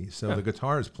melody. So Yeah. the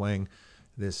guitar is playing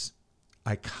this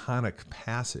iconic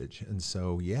passage, and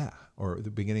so or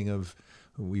the beginning of.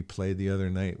 We played the other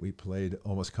night. We played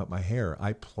Almost Cut My Hair.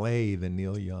 I play the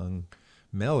Neil Young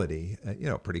melody,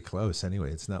 pretty close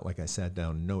anyway. It's not like I sat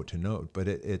down note to note, but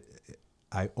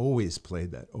I always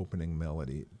played that opening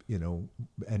melody, and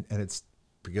it's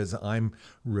because I'm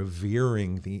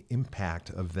revering the impact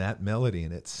of that melody,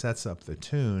 and it sets up the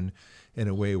tune in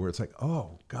a way where it's like,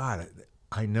 oh God,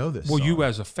 I know this Well, song. you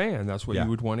as a fan, that's what Yeah. you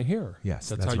would want to hear. Yes,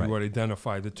 that's that's how right. you would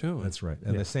identify the tune. That's right.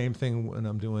 And the same thing when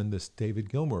I'm doing this David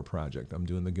Gilmour project. I'm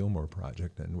doing the Gilmour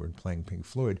project, and we're playing Pink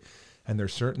Floyd. And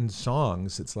there's certain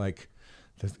songs, it's like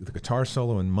the guitar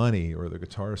solo in Money or the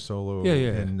guitar solo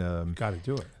in Got to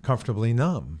do it. Comfortably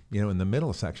Numb, in the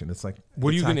middle section. It's like, What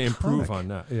are you it's going to iconic. improve on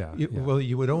that? Yeah. Well,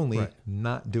 you would only Right.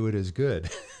 not do it as good.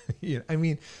 I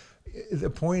mean, the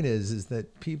point is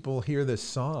that people hear this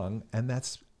song, and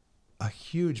that's a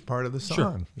huge part of the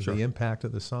song, Sure. the impact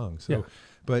of the song. So, Yeah.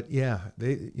 but yeah,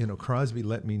 Crosby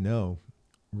let me know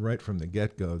right from the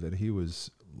get-go that he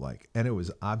was like, and it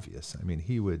was obvious. I mean,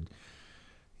 he would,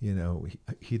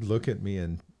 he'd look at me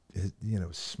and,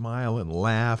 smile and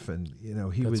laugh, and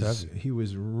he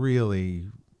was really,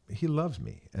 he loved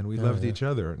me, and we loved each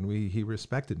other, and he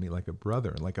respected me like a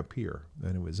brother and like a peer,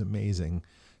 and it was amazing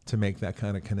to make that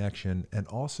kind of connection and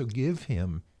also give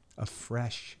him a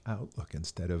fresh outlook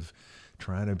instead of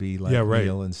trying to be like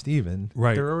Neil and Steven.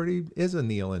 Right. There already is a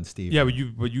Neil and Steven. Yeah,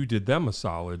 but you did them a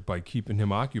solid by keeping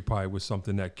him occupied with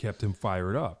something that kept him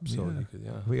fired up. So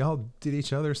we all did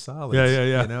each other solids.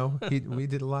 Yeah. We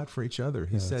did a lot for each other.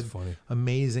 He said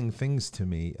amazing things to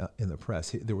me in the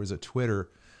press. There was a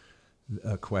Twitter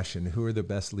question: who are the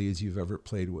best leads you've ever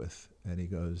played with? And he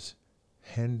goes,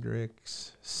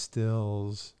 Hendrix,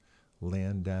 Stills,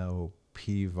 Landau,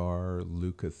 Pevar,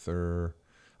 Lukather.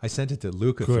 I sent it to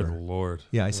Lukather. Good Lord.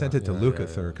 Yeah, I sent it to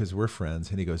Lukather because we're friends.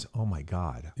 And he goes, oh my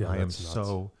God, I am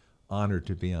so honored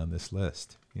to be on this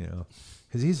list,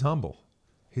 because he's humble.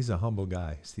 He's a humble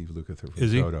guy, Steve Lukather from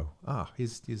Toto.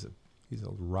 He's a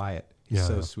riot. He's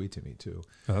so sweet to me too.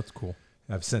 Oh, that's cool.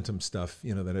 I've sent him stuff,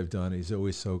 that I've done. He's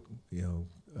always so,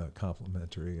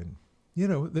 complimentary. And,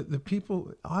 the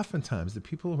people, oftentimes the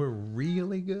people who are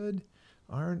really good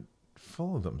aren't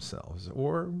full of themselves,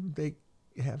 or they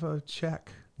have a check,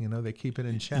 they keep it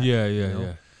in check.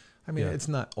 Yeah. I mean, it's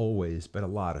not always, but a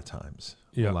lot of times.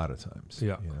 Yeah.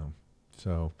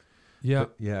 So, yeah.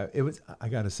 It was, I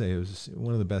got to say, it was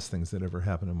one of the best things that ever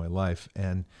happened in my life.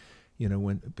 And,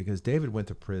 because David went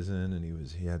to prison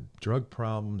and he had drug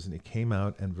problems, and he came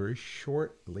out, and very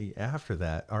shortly after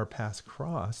that, our paths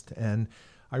crossed. And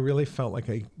I really felt like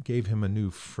I gave him a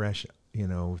new, fresh,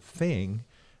 thing.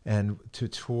 And to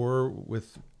tour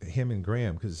with him and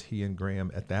Graham, because he and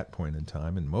Graham at that point in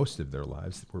time and most of their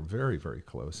lives were very, very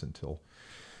close until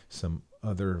some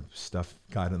other stuff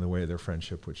got in the way of their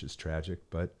friendship, which is tragic.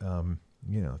 But,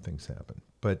 things happen.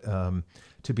 But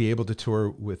to be able to tour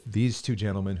with these two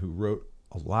gentlemen who wrote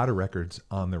a lot of records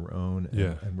on their own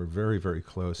and were very, very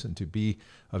close, and to be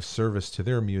of service to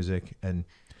their music. And,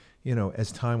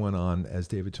 as time went on, as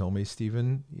David told me,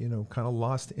 Stephen, kind of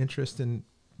lost interest in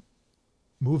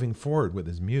moving forward with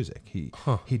his music.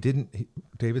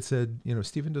 David said,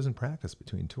 Stephen doesn't practice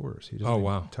between tours. He doesn't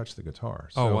even touch the guitar.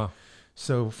 So,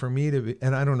 So for me to be,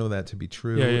 and I don't know that to be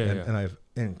true, and I have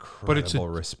incredible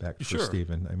respect for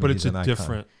Stephen. I mean, but it's a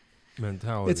different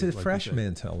mentality. It's a fresh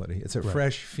mentality. It's a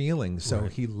fresh feeling. So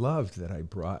he loved that I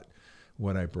brought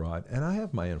what I brought. And I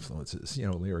have my influences,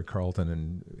 Larry Carlton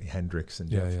and Hendrix and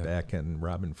Jeff Beck and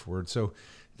Robin Ford. So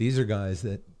these are guys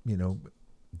that,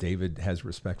 David has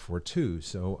respect for too.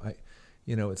 So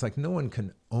it's like no one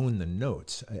can own the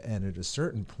notes. And at a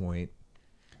certain point,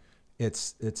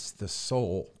 it's the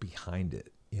soul behind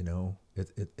it.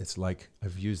 It's like,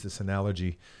 I've used this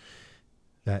analogy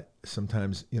that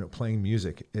sometimes, playing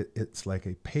music, it's like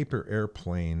a paper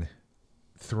airplane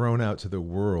thrown out to the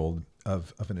world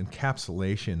of an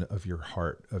encapsulation of your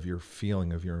heart, of your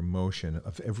feeling, of your emotion,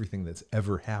 of everything that's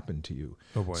ever happened to you.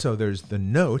 Oh boy. So there's the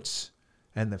notes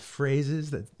and the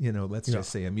phrases that, let's just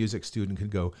say a music student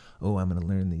could go, oh, I'm going to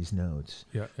learn these notes.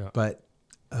 Yeah. But,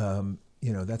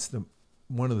 that's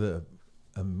one of the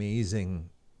amazing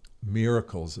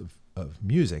miracles of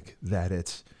music, that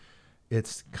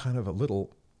it's kind of a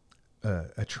little,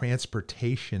 a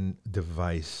transportation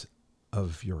device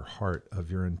of your heart,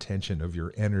 of your intention, of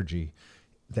your energy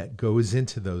that goes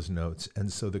into those notes.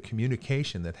 And so the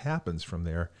communication that happens from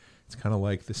there, it's kind of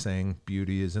like the saying,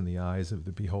 beauty is in the eyes of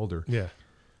the beholder. Yeah.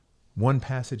 One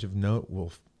passage of note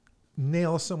will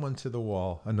nail someone to the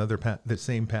wall. Another, the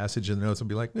same passage of the notes will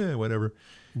be like, whatever.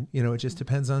 It just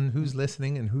depends on who's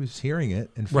listening and who's hearing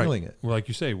it and feeling it. Well, like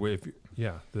you say,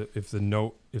 if the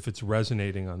note, if it's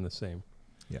resonating on the same.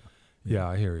 Yeah,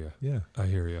 I hear you. Yeah. I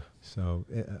hear you. So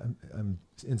I'm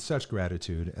in such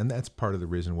gratitude. And that's part of the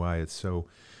reason why it's so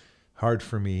hard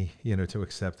for me, to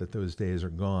accept that those days are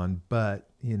gone. But,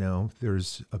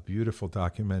 there's a beautiful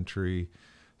documentary,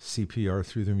 CPR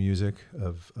Through the Music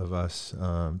of us,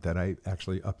 that I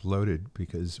actually uploaded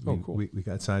because we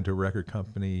got signed to a record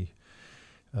company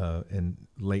in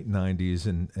late 90s,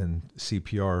 and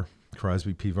CPR,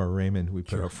 Crosby, Pevar, Raymond, we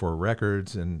put out 4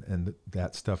 records, and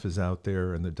that stuff is out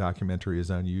there, and the documentary is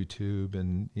on YouTube,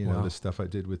 and the stuff I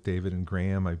did with David and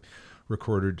Graham, I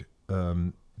recorded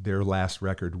their last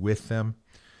record with them,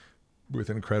 with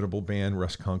an incredible band,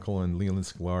 Russ Kunkel and Leland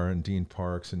Sklar and Dean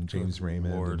Parks and James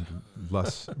Raymond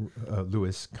and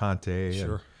Louis Conte.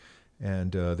 Sure.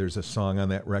 And there's a song on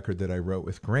that record that I wrote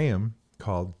with Graham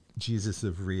called Jesus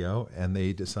of Rio, and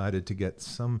they decided to get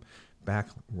some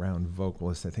background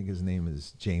vocalist. I think his name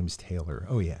is James Taylor.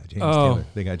 Oh yeah, James Taylor.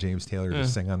 They got James Taylor to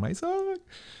sing on my song.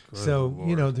 So,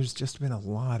 you know, there's just been a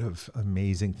lot of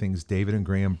amazing things. David and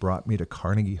Graham brought me to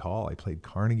Carnegie Hall. I played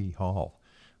Carnegie Hall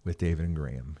with David and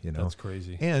Graham, you know. That's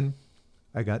crazy. And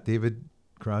I got David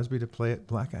Crosby to play at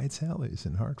Black Eyed Sally's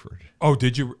in Hartford. Oh,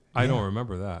 did you? I don't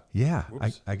remember that. Yeah,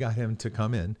 Whoops. I got him to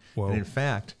come in. Whoa. And in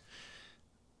fact,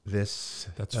 this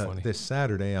funny. This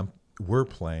Saturday, we're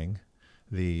playing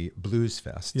the Blues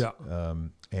Fest. Yeah.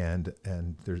 And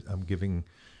I'm giving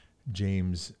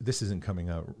James. This isn't coming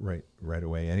out right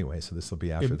away anyway, so this will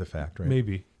be after the fact, right?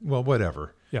 Maybe. Well,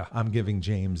 whatever. Yeah. I'm giving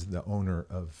James, the owner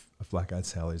of Black Eyed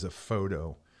Sally's, a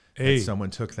photo Hey. that someone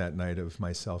took that night of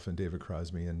myself and David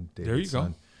Crosby and David's There you go.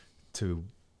 son to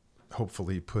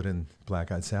hopefully put in Black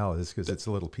Eyed Sally's, because it's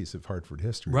a little piece of Hartford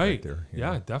history right there. you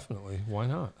Yeah, know. definitely. Why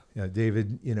not? Yeah,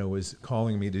 David, you know, was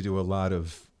calling me to do a lot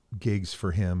of gigs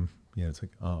for him. You know, it's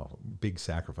like, oh, big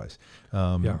sacrifice.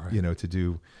 Right. You know, to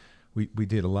do, we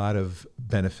did a lot of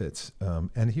benefits,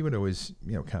 and he would always,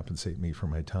 you know, compensate me for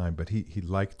my time, but he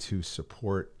liked to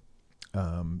support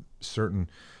certain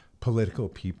political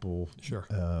people, Sure.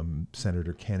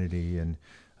 Senator Kennedy, and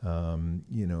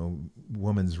you know,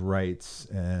 women's rights,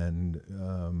 and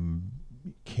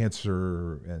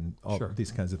cancer, and all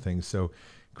these kinds of things. So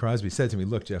Crosby said to me,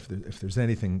 "Look, Jeff, if there's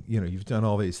anything, you know, you've done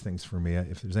all these things for me.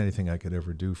 If there's anything I could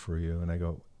ever do for you," and I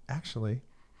go, "Actually,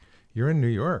 you're in New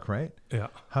York, right? Yeah.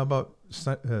 How about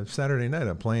Saturday night?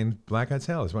 I'm playing Black Eyed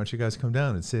Sally's. Why don't you guys come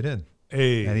down and sit in?"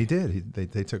 Hey. And he did.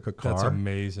 They took a car. That's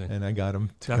amazing. And I got him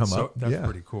to come up. That's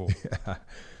pretty cool. Yeah.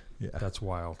 Yeah. That's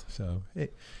wild. So,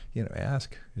 you know,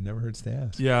 ask. It never hurts to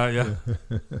ask. Yeah,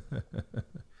 yeah.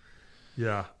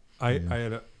 Yeah. I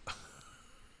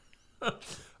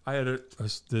had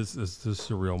this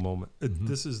surreal moment.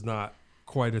 This is not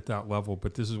quite at that level,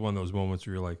 but this is one of those moments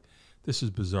where you're like, this is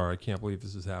bizarre. I can't believe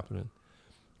this is happening.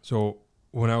 So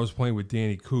when I was playing with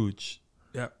Danny Cooch,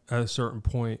 at a certain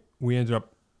point, we ended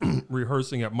up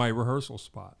rehearsing at my rehearsal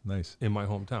spot. Nice. In my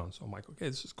hometown. So I'm like, okay,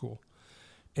 this is cool.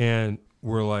 And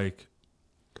we're like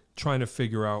trying to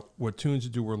figure out what tunes to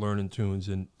do. We're learning tunes.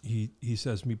 And he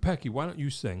says to me, "Pecky, why don't you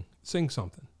sing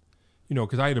something?" You know,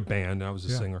 because I had a band and I was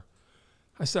a singer.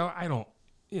 I said, I don't,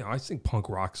 you know, I sing punk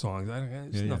rock songs.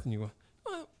 It's nothing you want.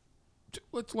 Well,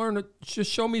 let's learn it.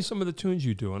 Just show me some of the tunes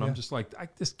you do. And I'm just like,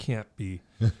 this can't be.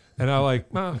 And I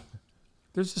like,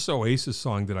 there's this Oasis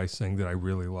song that I sing that I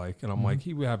really like. And I'm like,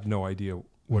 he would have no idea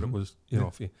what it was. You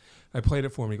know, I played it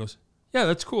for him. He goes, "Yeah,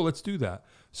 that's cool. Let's do that."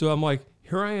 So I'm like,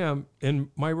 here I am in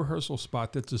my rehearsal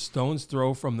spot that's a stone's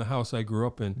throw from the house I grew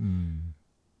up in,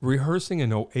 rehearsing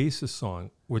an Oasis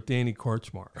song with Danny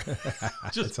Korchmar.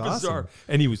 Just That's bizarre.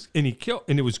 awesome. And he killed,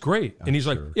 and it was great. And he's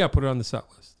like, "Yeah, put it on the set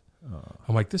list."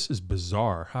 I'm like, this is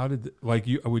bizarre. How did,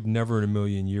 I would never in a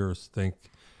million years think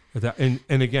that.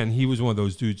 And again, he was one of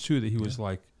those dudes too that he was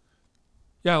like,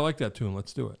 "Yeah, I like that tune.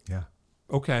 Let's do it." Yeah.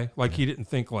 Okay. He didn't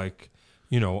think like,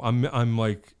 you know, I'm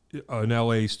like an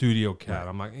LA studio cat. Right.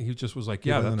 I'm like, he just was like,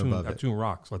 "Yeah, that tune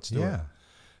rocks. Let's do it."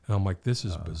 And I'm like, this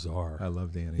is bizarre. I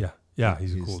love Danny. Yeah. Yeah,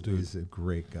 he's a cool dude. He's a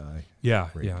great guy. Yeah,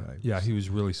 great guy. Yeah, he was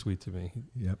really sweet to me.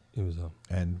 He was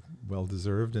and well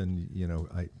deserved. And you know,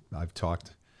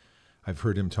 I've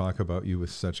heard him talk about you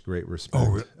with such great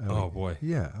respect. Oh boy.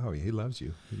 Yeah. Oh, he loves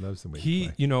you. He loves the way you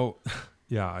play. You know,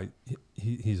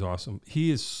 he's awesome.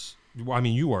 He is. Well, I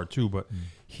mean, you are too, but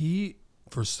he,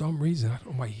 for some reason, I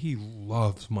don't know why, he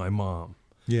loves my mom.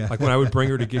 Yeah. Like when I would bring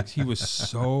her to gigs, he was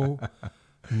so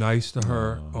nice to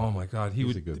her. Oh my God. He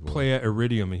would play at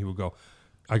Iridium and he would go,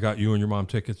 "I got you and your mom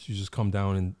tickets. You just come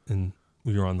down and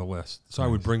you're on the list." So I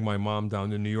would bring my mom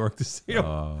down to New York to see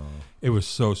him. It was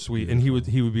so sweet. Beautiful. And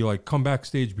he would be like, "Come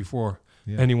backstage before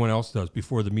anyone else does,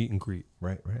 before the meet and greet."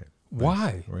 Right.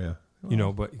 Why? Oh, yeah. You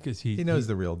know, but because he knows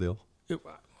the real deal.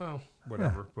 Well,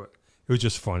 whatever. But it was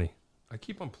just funny. I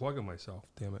keep unplugging myself.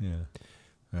 Damn it.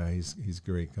 Yeah. He's a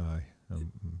great guy.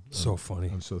 So funny.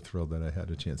 I'm so thrilled that I had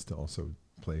a chance to also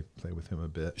play with him a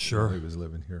bit. Sure. While he was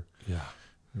living here. Yeah.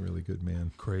 A really good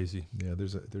man. Crazy. Yeah.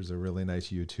 There's a really nice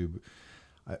YouTube.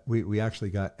 We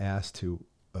actually got asked to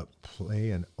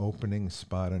play an opening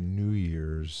spot on New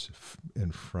Year's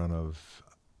in front of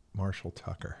Marshall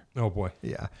Tucker. Oh boy.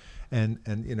 Yeah. And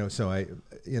you know, so I,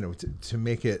 you know, to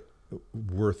make it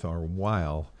worth our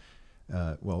while,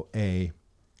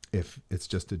 if it's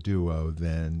just a duo,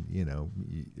 then, you know,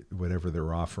 whatever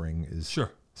they're offering is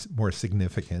more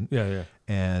significant. Yeah.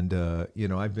 And, you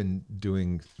know, I've been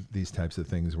doing these types of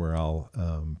things where I'll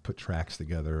put tracks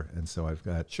together. And so I've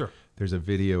got, there's a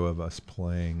video of us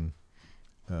playing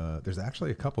there's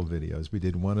actually a couple videos. We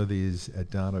did one of these at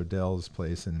Don Odell's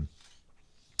place in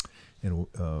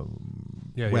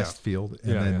Westfield,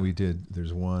 and then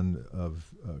there's one of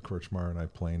Korchmar and I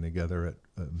playing together at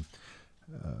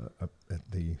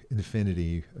the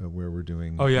Infinity where we're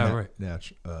doing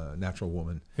Natural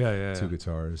Woman. Two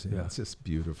guitars. Yeah. It's just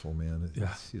beautiful, man.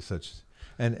 It's such,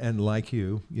 and like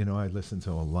you know, I listened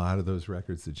to a lot of those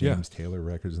records, the James Taylor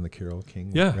records and the Carole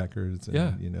King records,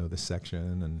 and you know, the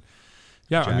Section and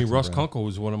I mean, Russ Kunkel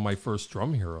was one of my first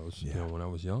drum heroes. You know, when I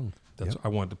was young, I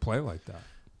wanted to play like that.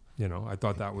 You know, I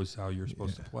thought that was how you're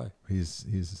supposed to play. He's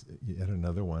yet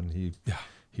another one.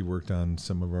 He worked on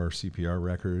some of our CPR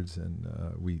records, and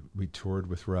we toured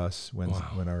with Russ when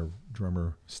our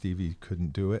drummer Stevie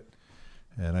couldn't do it,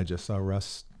 and I just saw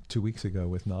Russ 2 weeks ago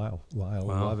with Lyle.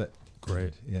 Love it.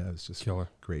 Great. Yeah, it's just killer.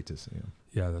 Great to see him.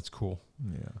 Yeah, that's cool.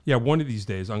 Yeah. One of these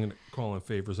days, I'm gonna call in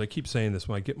favors. I keep saying this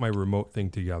when I get my remote thing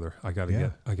together. I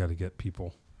gotta get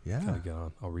people. Yeah, gotta get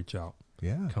on. I'll reach out.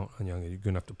 Yeah, count on you. You're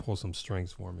gonna have to pull some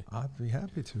strings for me. I'd be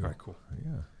happy to. All right, cool.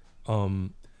 Yeah.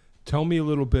 Tell me a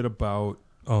little bit about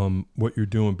what you're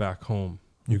doing back home.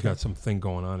 You got something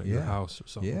going on at your house or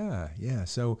something. Yeah.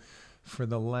 So for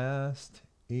the last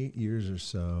 8 years or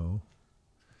so,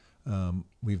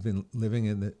 we've been living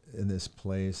in this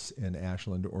place in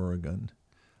Ashland, Oregon,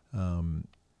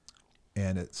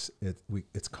 and it's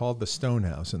called the Stone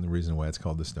House. And the reason why it's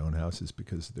called the Stone House is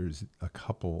because there's a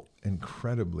couple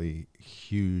incredibly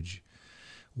huge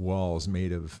walls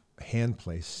made of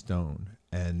hand-placed stone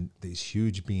and these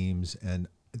huge beams, and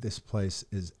this place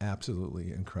is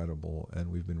absolutely incredible.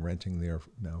 And we've been renting there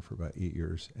now for about 8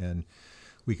 years, and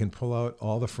we can pull out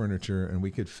all the furniture, and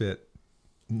we could fit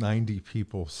 90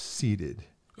 people seated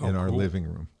in our living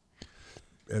room.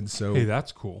 And so, hey,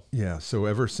 that's cool. Yeah. So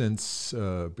ever since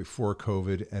before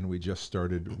COVID, and we just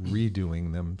started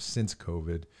redoing them since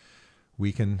COVID,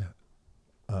 we can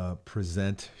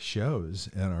present shows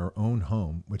in our own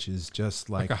home, which is just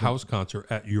like a house concert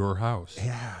at your house.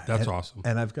 Yeah, that's awesome.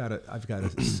 And I've got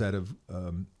a set of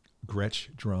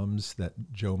Gretsch drums that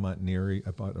Joe Montneri.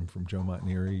 I bought them from Joe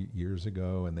Montneri years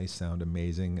ago, and they sound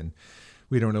amazing. And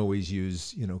we don't always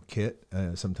use, kit.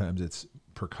 Sometimes it's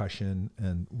percussion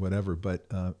and whatever. But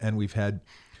and we've had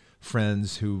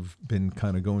friends who've been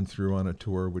kind of going through on a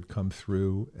tour would come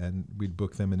through, and we'd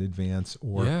book them in advance.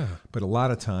 But a lot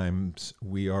of times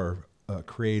we are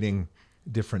creating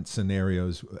different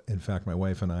scenarios. In fact, my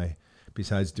wife and I,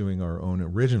 besides doing our own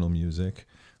original music,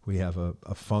 we have a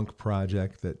funk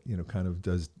project that kind of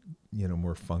does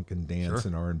more funk and dance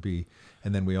and R&B.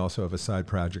 And then we also have a side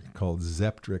project called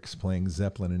Zeptrix, playing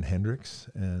Zeppelin and Hendrix.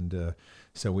 And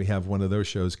so we have one of those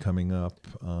shows coming up.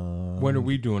 When are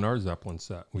we doing our Zeppelin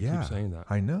set? We keep saying that.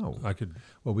 I know.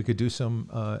 Well, we could do some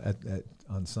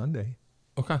on Sunday.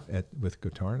 Okay. With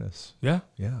Guitarist. Yeah.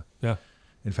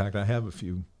 In fact, I have a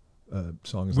few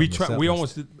songs. We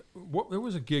almost did. There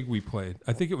was a gig we played.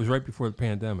 I think it was right before the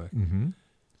pandemic. Mm-hmm.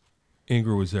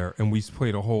 Ingrid was there, and we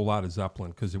played a whole lot of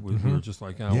Zeppelin because we were just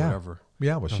like, whatever.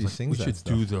 Yeah, well, she sings that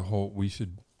stuff. We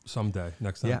should someday,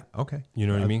 next time. Yeah, okay. You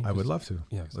know what I mean? I would love to.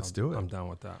 Yeah, let's do it. I'm down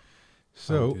with that.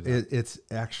 So it's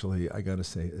actually, I got to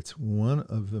say, it's one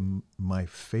of my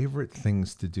favorite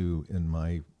things to do in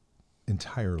my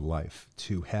entire life,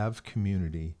 to have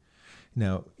community.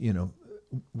 Now,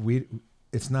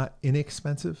 it's not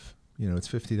inexpensive. It's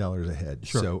 $50 a head.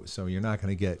 Sure. So you're not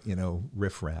going to get,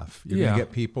 riffraff. You're going to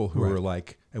get people who are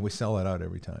like, and we sell it out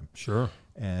every time. Sure.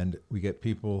 And we get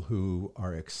people who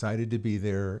are excited to be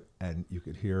there, and you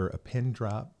could hear a pin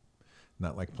drop,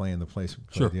 not like playing the place we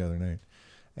played the other night.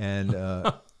 And,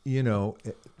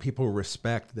 people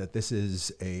respect that this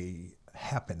is a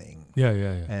happening. Yeah.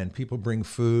 And people bring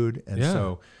food. And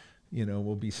so,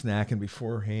 we'll be snacking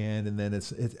beforehand, and then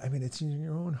it's in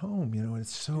your own home.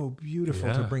 It's so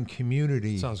beautiful to bring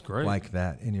community like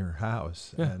that in your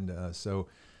house. Yeah. And so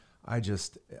I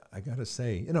got to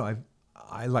say,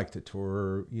 I like to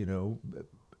tour,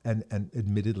 and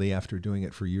admittedly, after doing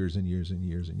it for years and years and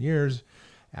years and years,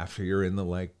 after you're in the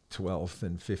 12th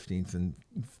and 15th and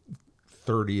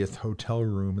 30th hotel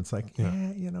room, it's like,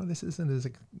 this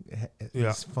isn't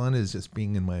as fun as just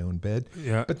being in my own bed.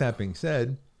 Yeah. But that being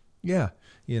said,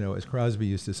 as Crosby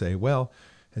used to say, well,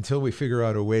 until we figure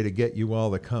out a way to get you all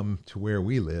to come to where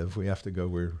we live, we have to go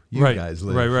where you guys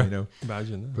live. Right.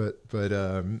 Imagine that. But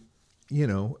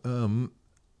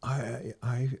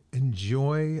I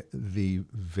enjoy the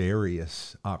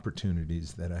various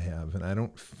opportunities that I have, and I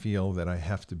don't feel that I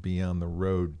have to be on the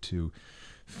road to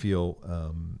feel,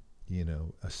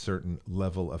 a certain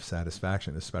level of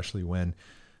satisfaction, especially when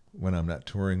when I'm not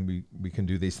touring, we can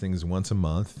do these things once a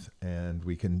month, and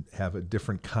we can have a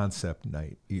different concept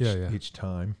night each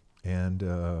time. And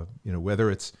whether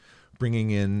it's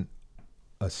bringing in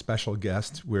a special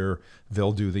guest where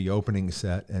they'll do the opening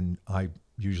set, and I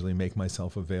usually make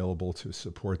myself available to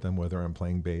support them, whether I'm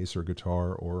playing bass or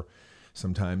guitar, or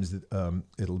sometimes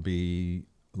it'll be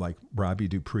like Robbie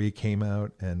Dupree came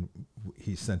out and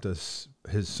he sent us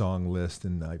his song list,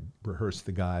 and I rehearsed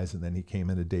the guys, and then he came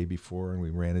in a day before and we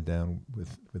ran it down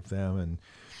with them,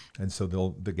 and so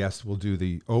the guest will do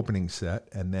the opening set,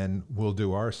 and then we'll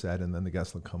do our set, and then the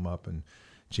guest will come up and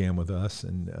jam with us,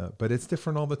 and but it's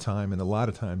different all the time, and a lot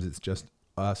of times it's just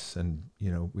us, and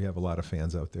we have a lot of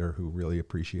fans out there who really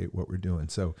appreciate what we're doing,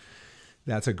 so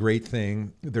that's a great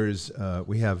thing. There's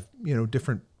we have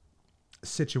different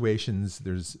situations.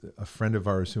 There's a friend of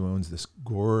ours who owns this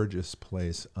gorgeous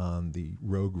place on the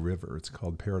Rogue River. It's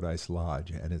called Paradise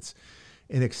Lodge, and it's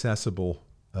inaccessible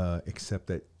except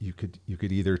that you could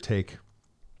either take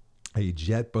a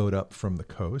jet boat up from the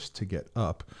coast to get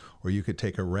up, or you could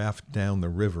take a raft down the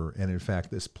river. And in fact,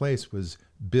 this place was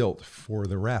built for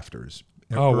the rafters.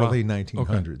 Early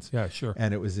 1900s. Okay. Yeah, sure.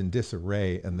 And it was in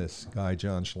disarray. And this guy,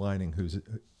 John Schleining, who's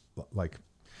like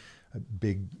a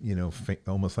big,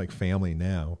 almost like family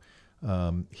now,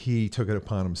 he took it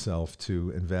upon himself to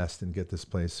invest and get this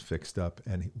place fixed up.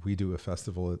 And we do a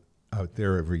festival out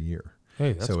there every year.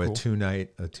 Hey, that's so cool.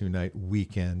 a two night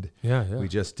weekend. Yeah. We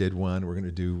just did one. We're going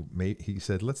to do. He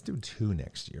said, let's do 2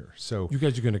 next year. So you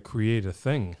guys are going to create a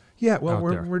thing. Yeah, well,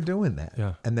 we're doing that.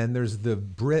 Yeah. And then there's the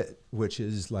Brit, which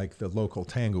is like the local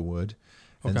Tanglewood.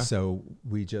 And Okay. so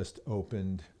we just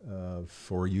opened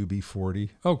for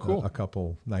UB40 Oh, cool. a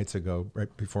couple nights ago,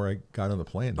 right before I got on the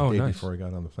plane, the Oh, day nice. before I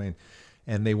got on the plane.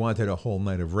 And they wanted a whole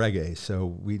night of reggae. So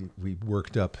we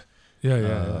worked up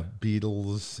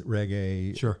Beatles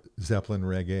reggae, Sure. Zeppelin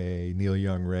reggae, Neil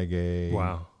Young reggae,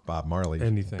 Wow. Bob Marley,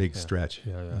 Anything. big stretch.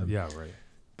 Yeah, right.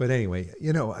 But anyway,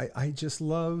 I just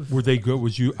love... Were they good?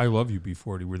 I love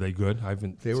UB40. Were they good? I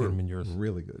haven't They seen were them in years.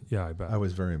 really good. Yeah, I bet. I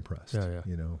was very impressed. Yeah.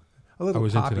 A little I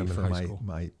was into poppy them in for high school.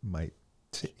 my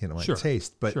Sure.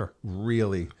 taste, but Sure.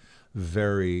 really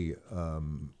very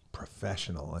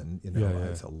professional, and Yeah.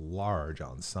 it's a large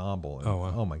ensemble. And, Oh,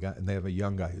 wow. oh my God! And they have a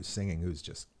young guy who's singing who's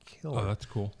just killer. Oh, that's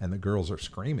cool. And the girls are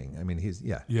screaming. I mean,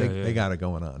 Yeah, they got it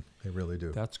going on. They really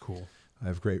do. That's cool. I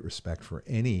have great respect for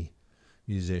any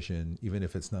musician, even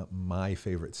if it's not my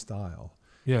favorite style.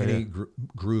 Yeah, Any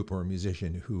group or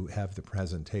musician who have the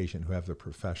presentation, who have the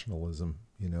professionalism,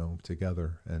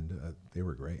 together, and they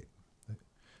were great.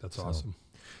 That's awesome.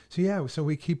 So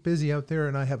we keep busy out there,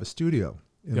 and I have a studio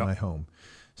in Yep. my home.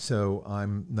 So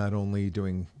I'm not only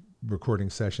doing recording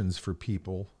sessions for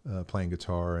people, playing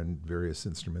guitar and various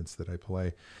instruments that I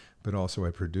play, but also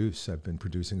I produce. I've been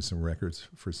producing some records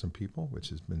for some people, which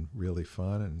has been really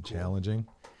fun and challenging.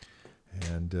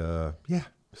 And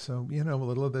so, a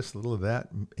little of this, a little of that.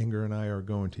 Inger and I are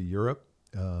going to Europe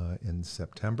in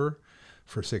September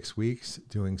for 6 weeks,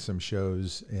 doing some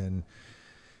shows in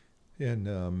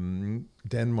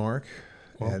Denmark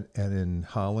and in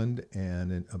Holland,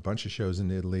 and in a bunch of shows in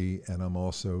Italy. And I'm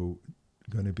also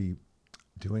going to be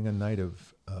doing a night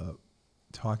of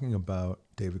talking about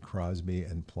David Crosby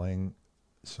and playing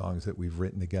songs that we've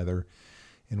written together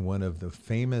in one of the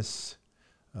famous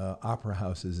opera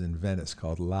houses in Venice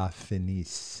called La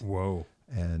Fenice. Whoa.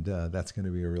 And that's going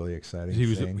to be a really exciting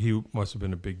thing. He must have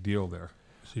been a big deal there.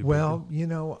 Well,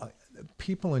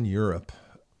 people in Europe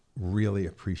really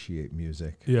appreciate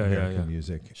music, American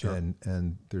music, Sure.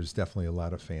 and there's definitely a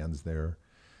lot of fans there.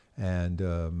 And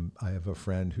I have a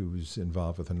friend who's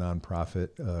involved with a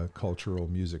nonprofit cultural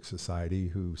music society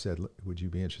who said, would you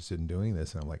be interested in doing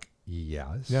this? And I'm like,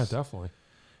 yes. Yeah, definitely.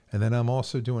 And then I'm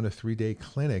also doing a 3-day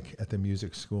clinic at the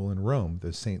music school in Rome,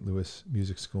 the St. Louis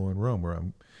Music School in Rome, where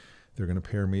they're going to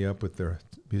pair me up with their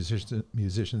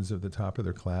musicians of the top of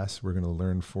their class. We're going to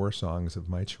learn 4 songs of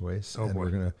my choice, and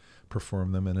we're going to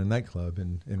perform them in a nightclub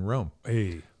in Rome.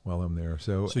 Hey. While I'm there.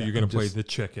 So you're going to play the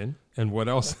chicken, and what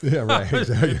else? Yeah, right,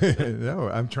 exactly. No,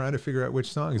 I'm trying to figure out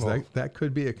which songs. Well, that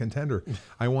could be a contender.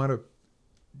 I want to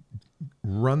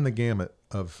run the gamut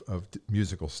of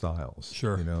musical styles.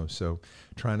 Sure. So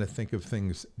trying to think of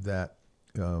things that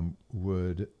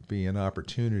would be an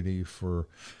opportunity for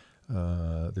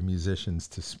the musicians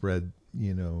to spread,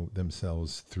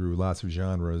 themselves through lots of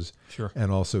genres. Sure.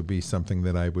 And also be something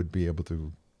that I would be able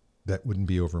to, that wouldn't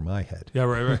be over my head. Yeah,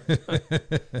 right.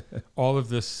 All of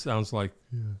this sounds like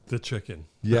the chicken.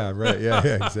 Yeah, right. Yeah,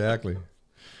 exactly.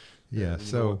 Yeah,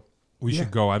 so we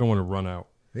should go. I don't want to run out.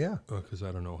 Yeah. Because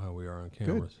I don't know how we are on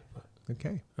cameras. But,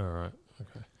 okay. all right.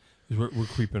 Okay. 'Cause we're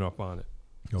creeping up on it.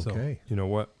 Okay. So, you know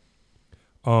what?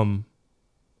 I'm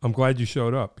glad you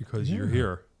showed up because you're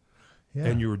here Yeah.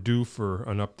 and you were due for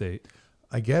an update.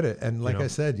 I get it. And like know? I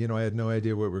said, I had no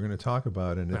idea what we're going to talk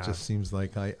about. And Nah. it just seems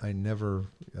like I never,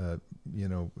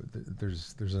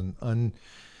 there's an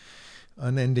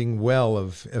unending well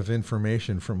of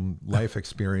information from life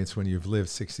experience when you've lived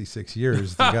 66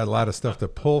 years. You got a lot of stuff to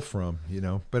pull from,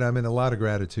 but I'm in a lot of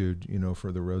gratitude,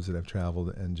 for the roads that I've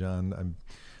traveled. And John, I'm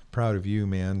proud of you,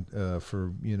 man,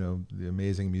 for, the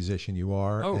amazing musician you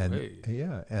are. Oh, and hey.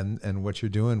 yeah. And what you're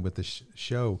doing with the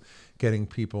show, getting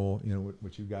people,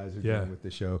 what you guys are doing with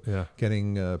the show,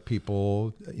 getting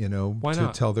people,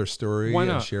 to tell their story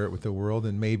and share it with the world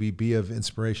and maybe be of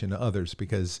inspiration to others,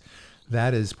 because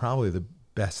that is probably the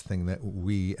best thing that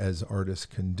we as artists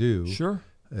can do. Sure.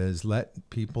 Is let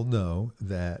people know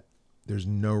that there's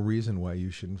no reason why you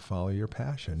shouldn't follow your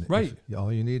passion. Right.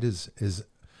 All you need is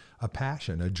a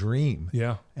passion, a dream.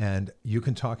 Yeah. And you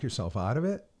can talk yourself out of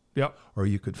it. Yep. Or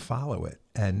you could follow it.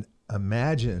 And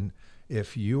imagine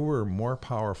if you were more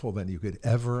powerful than you could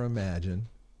ever imagine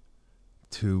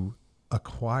to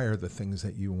acquire the things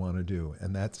that you want to do.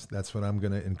 And that's what I'm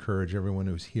going to encourage everyone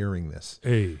who's hearing this.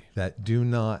 Hey. That do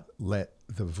not let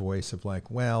the voice of like,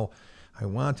 well, I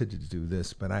wanted to do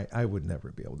this, but I would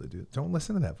never be able to do it. Don't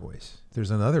listen to that voice.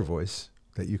 There's another voice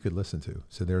that you could listen to.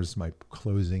 So there's my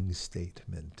closing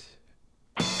statement.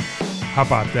 How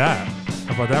about that?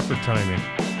 How about that for timing?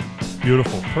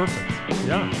 Beautiful. Perfect.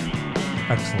 Yeah.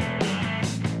 Excellent.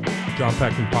 John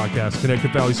Peckman Podcast,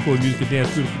 Connecticut Valley School of Music and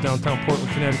Dance, beautiful downtown Portland,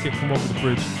 Connecticut. Come over the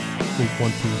bridge. Move 1,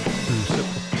 2, 3,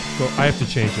 go. I have to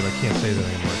change it. I can't say that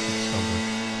anymore.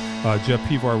 I keep stumbling. Jeff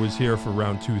Pevar was here for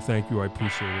round 2. Thank you. I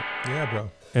appreciate it. Yeah, bro.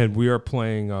 And we are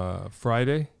playing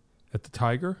Friday at the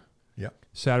Tiger. Yep.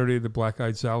 Saturday, the Black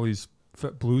Eyed Sally's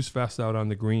Blues Fest out on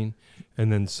the green.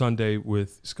 And then Sunday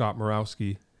with Scott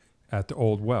Morawski at the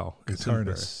Old Well.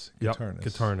 Guitarist. Yep.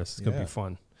 Guitarist. It's going to be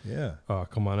fun. Yeah.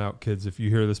 Come on out, kids. If you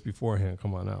hear this beforehand,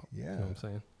 come on out. Yeah. You know what I'm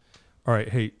saying? All right.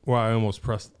 Hey, well, I almost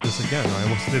pressed this again. I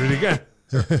almost did it again.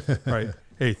 All right.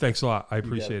 Hey, thanks a lot. I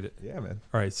appreciate it. Yeah, man.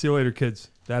 All right. See you later, kids.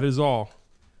 That is all.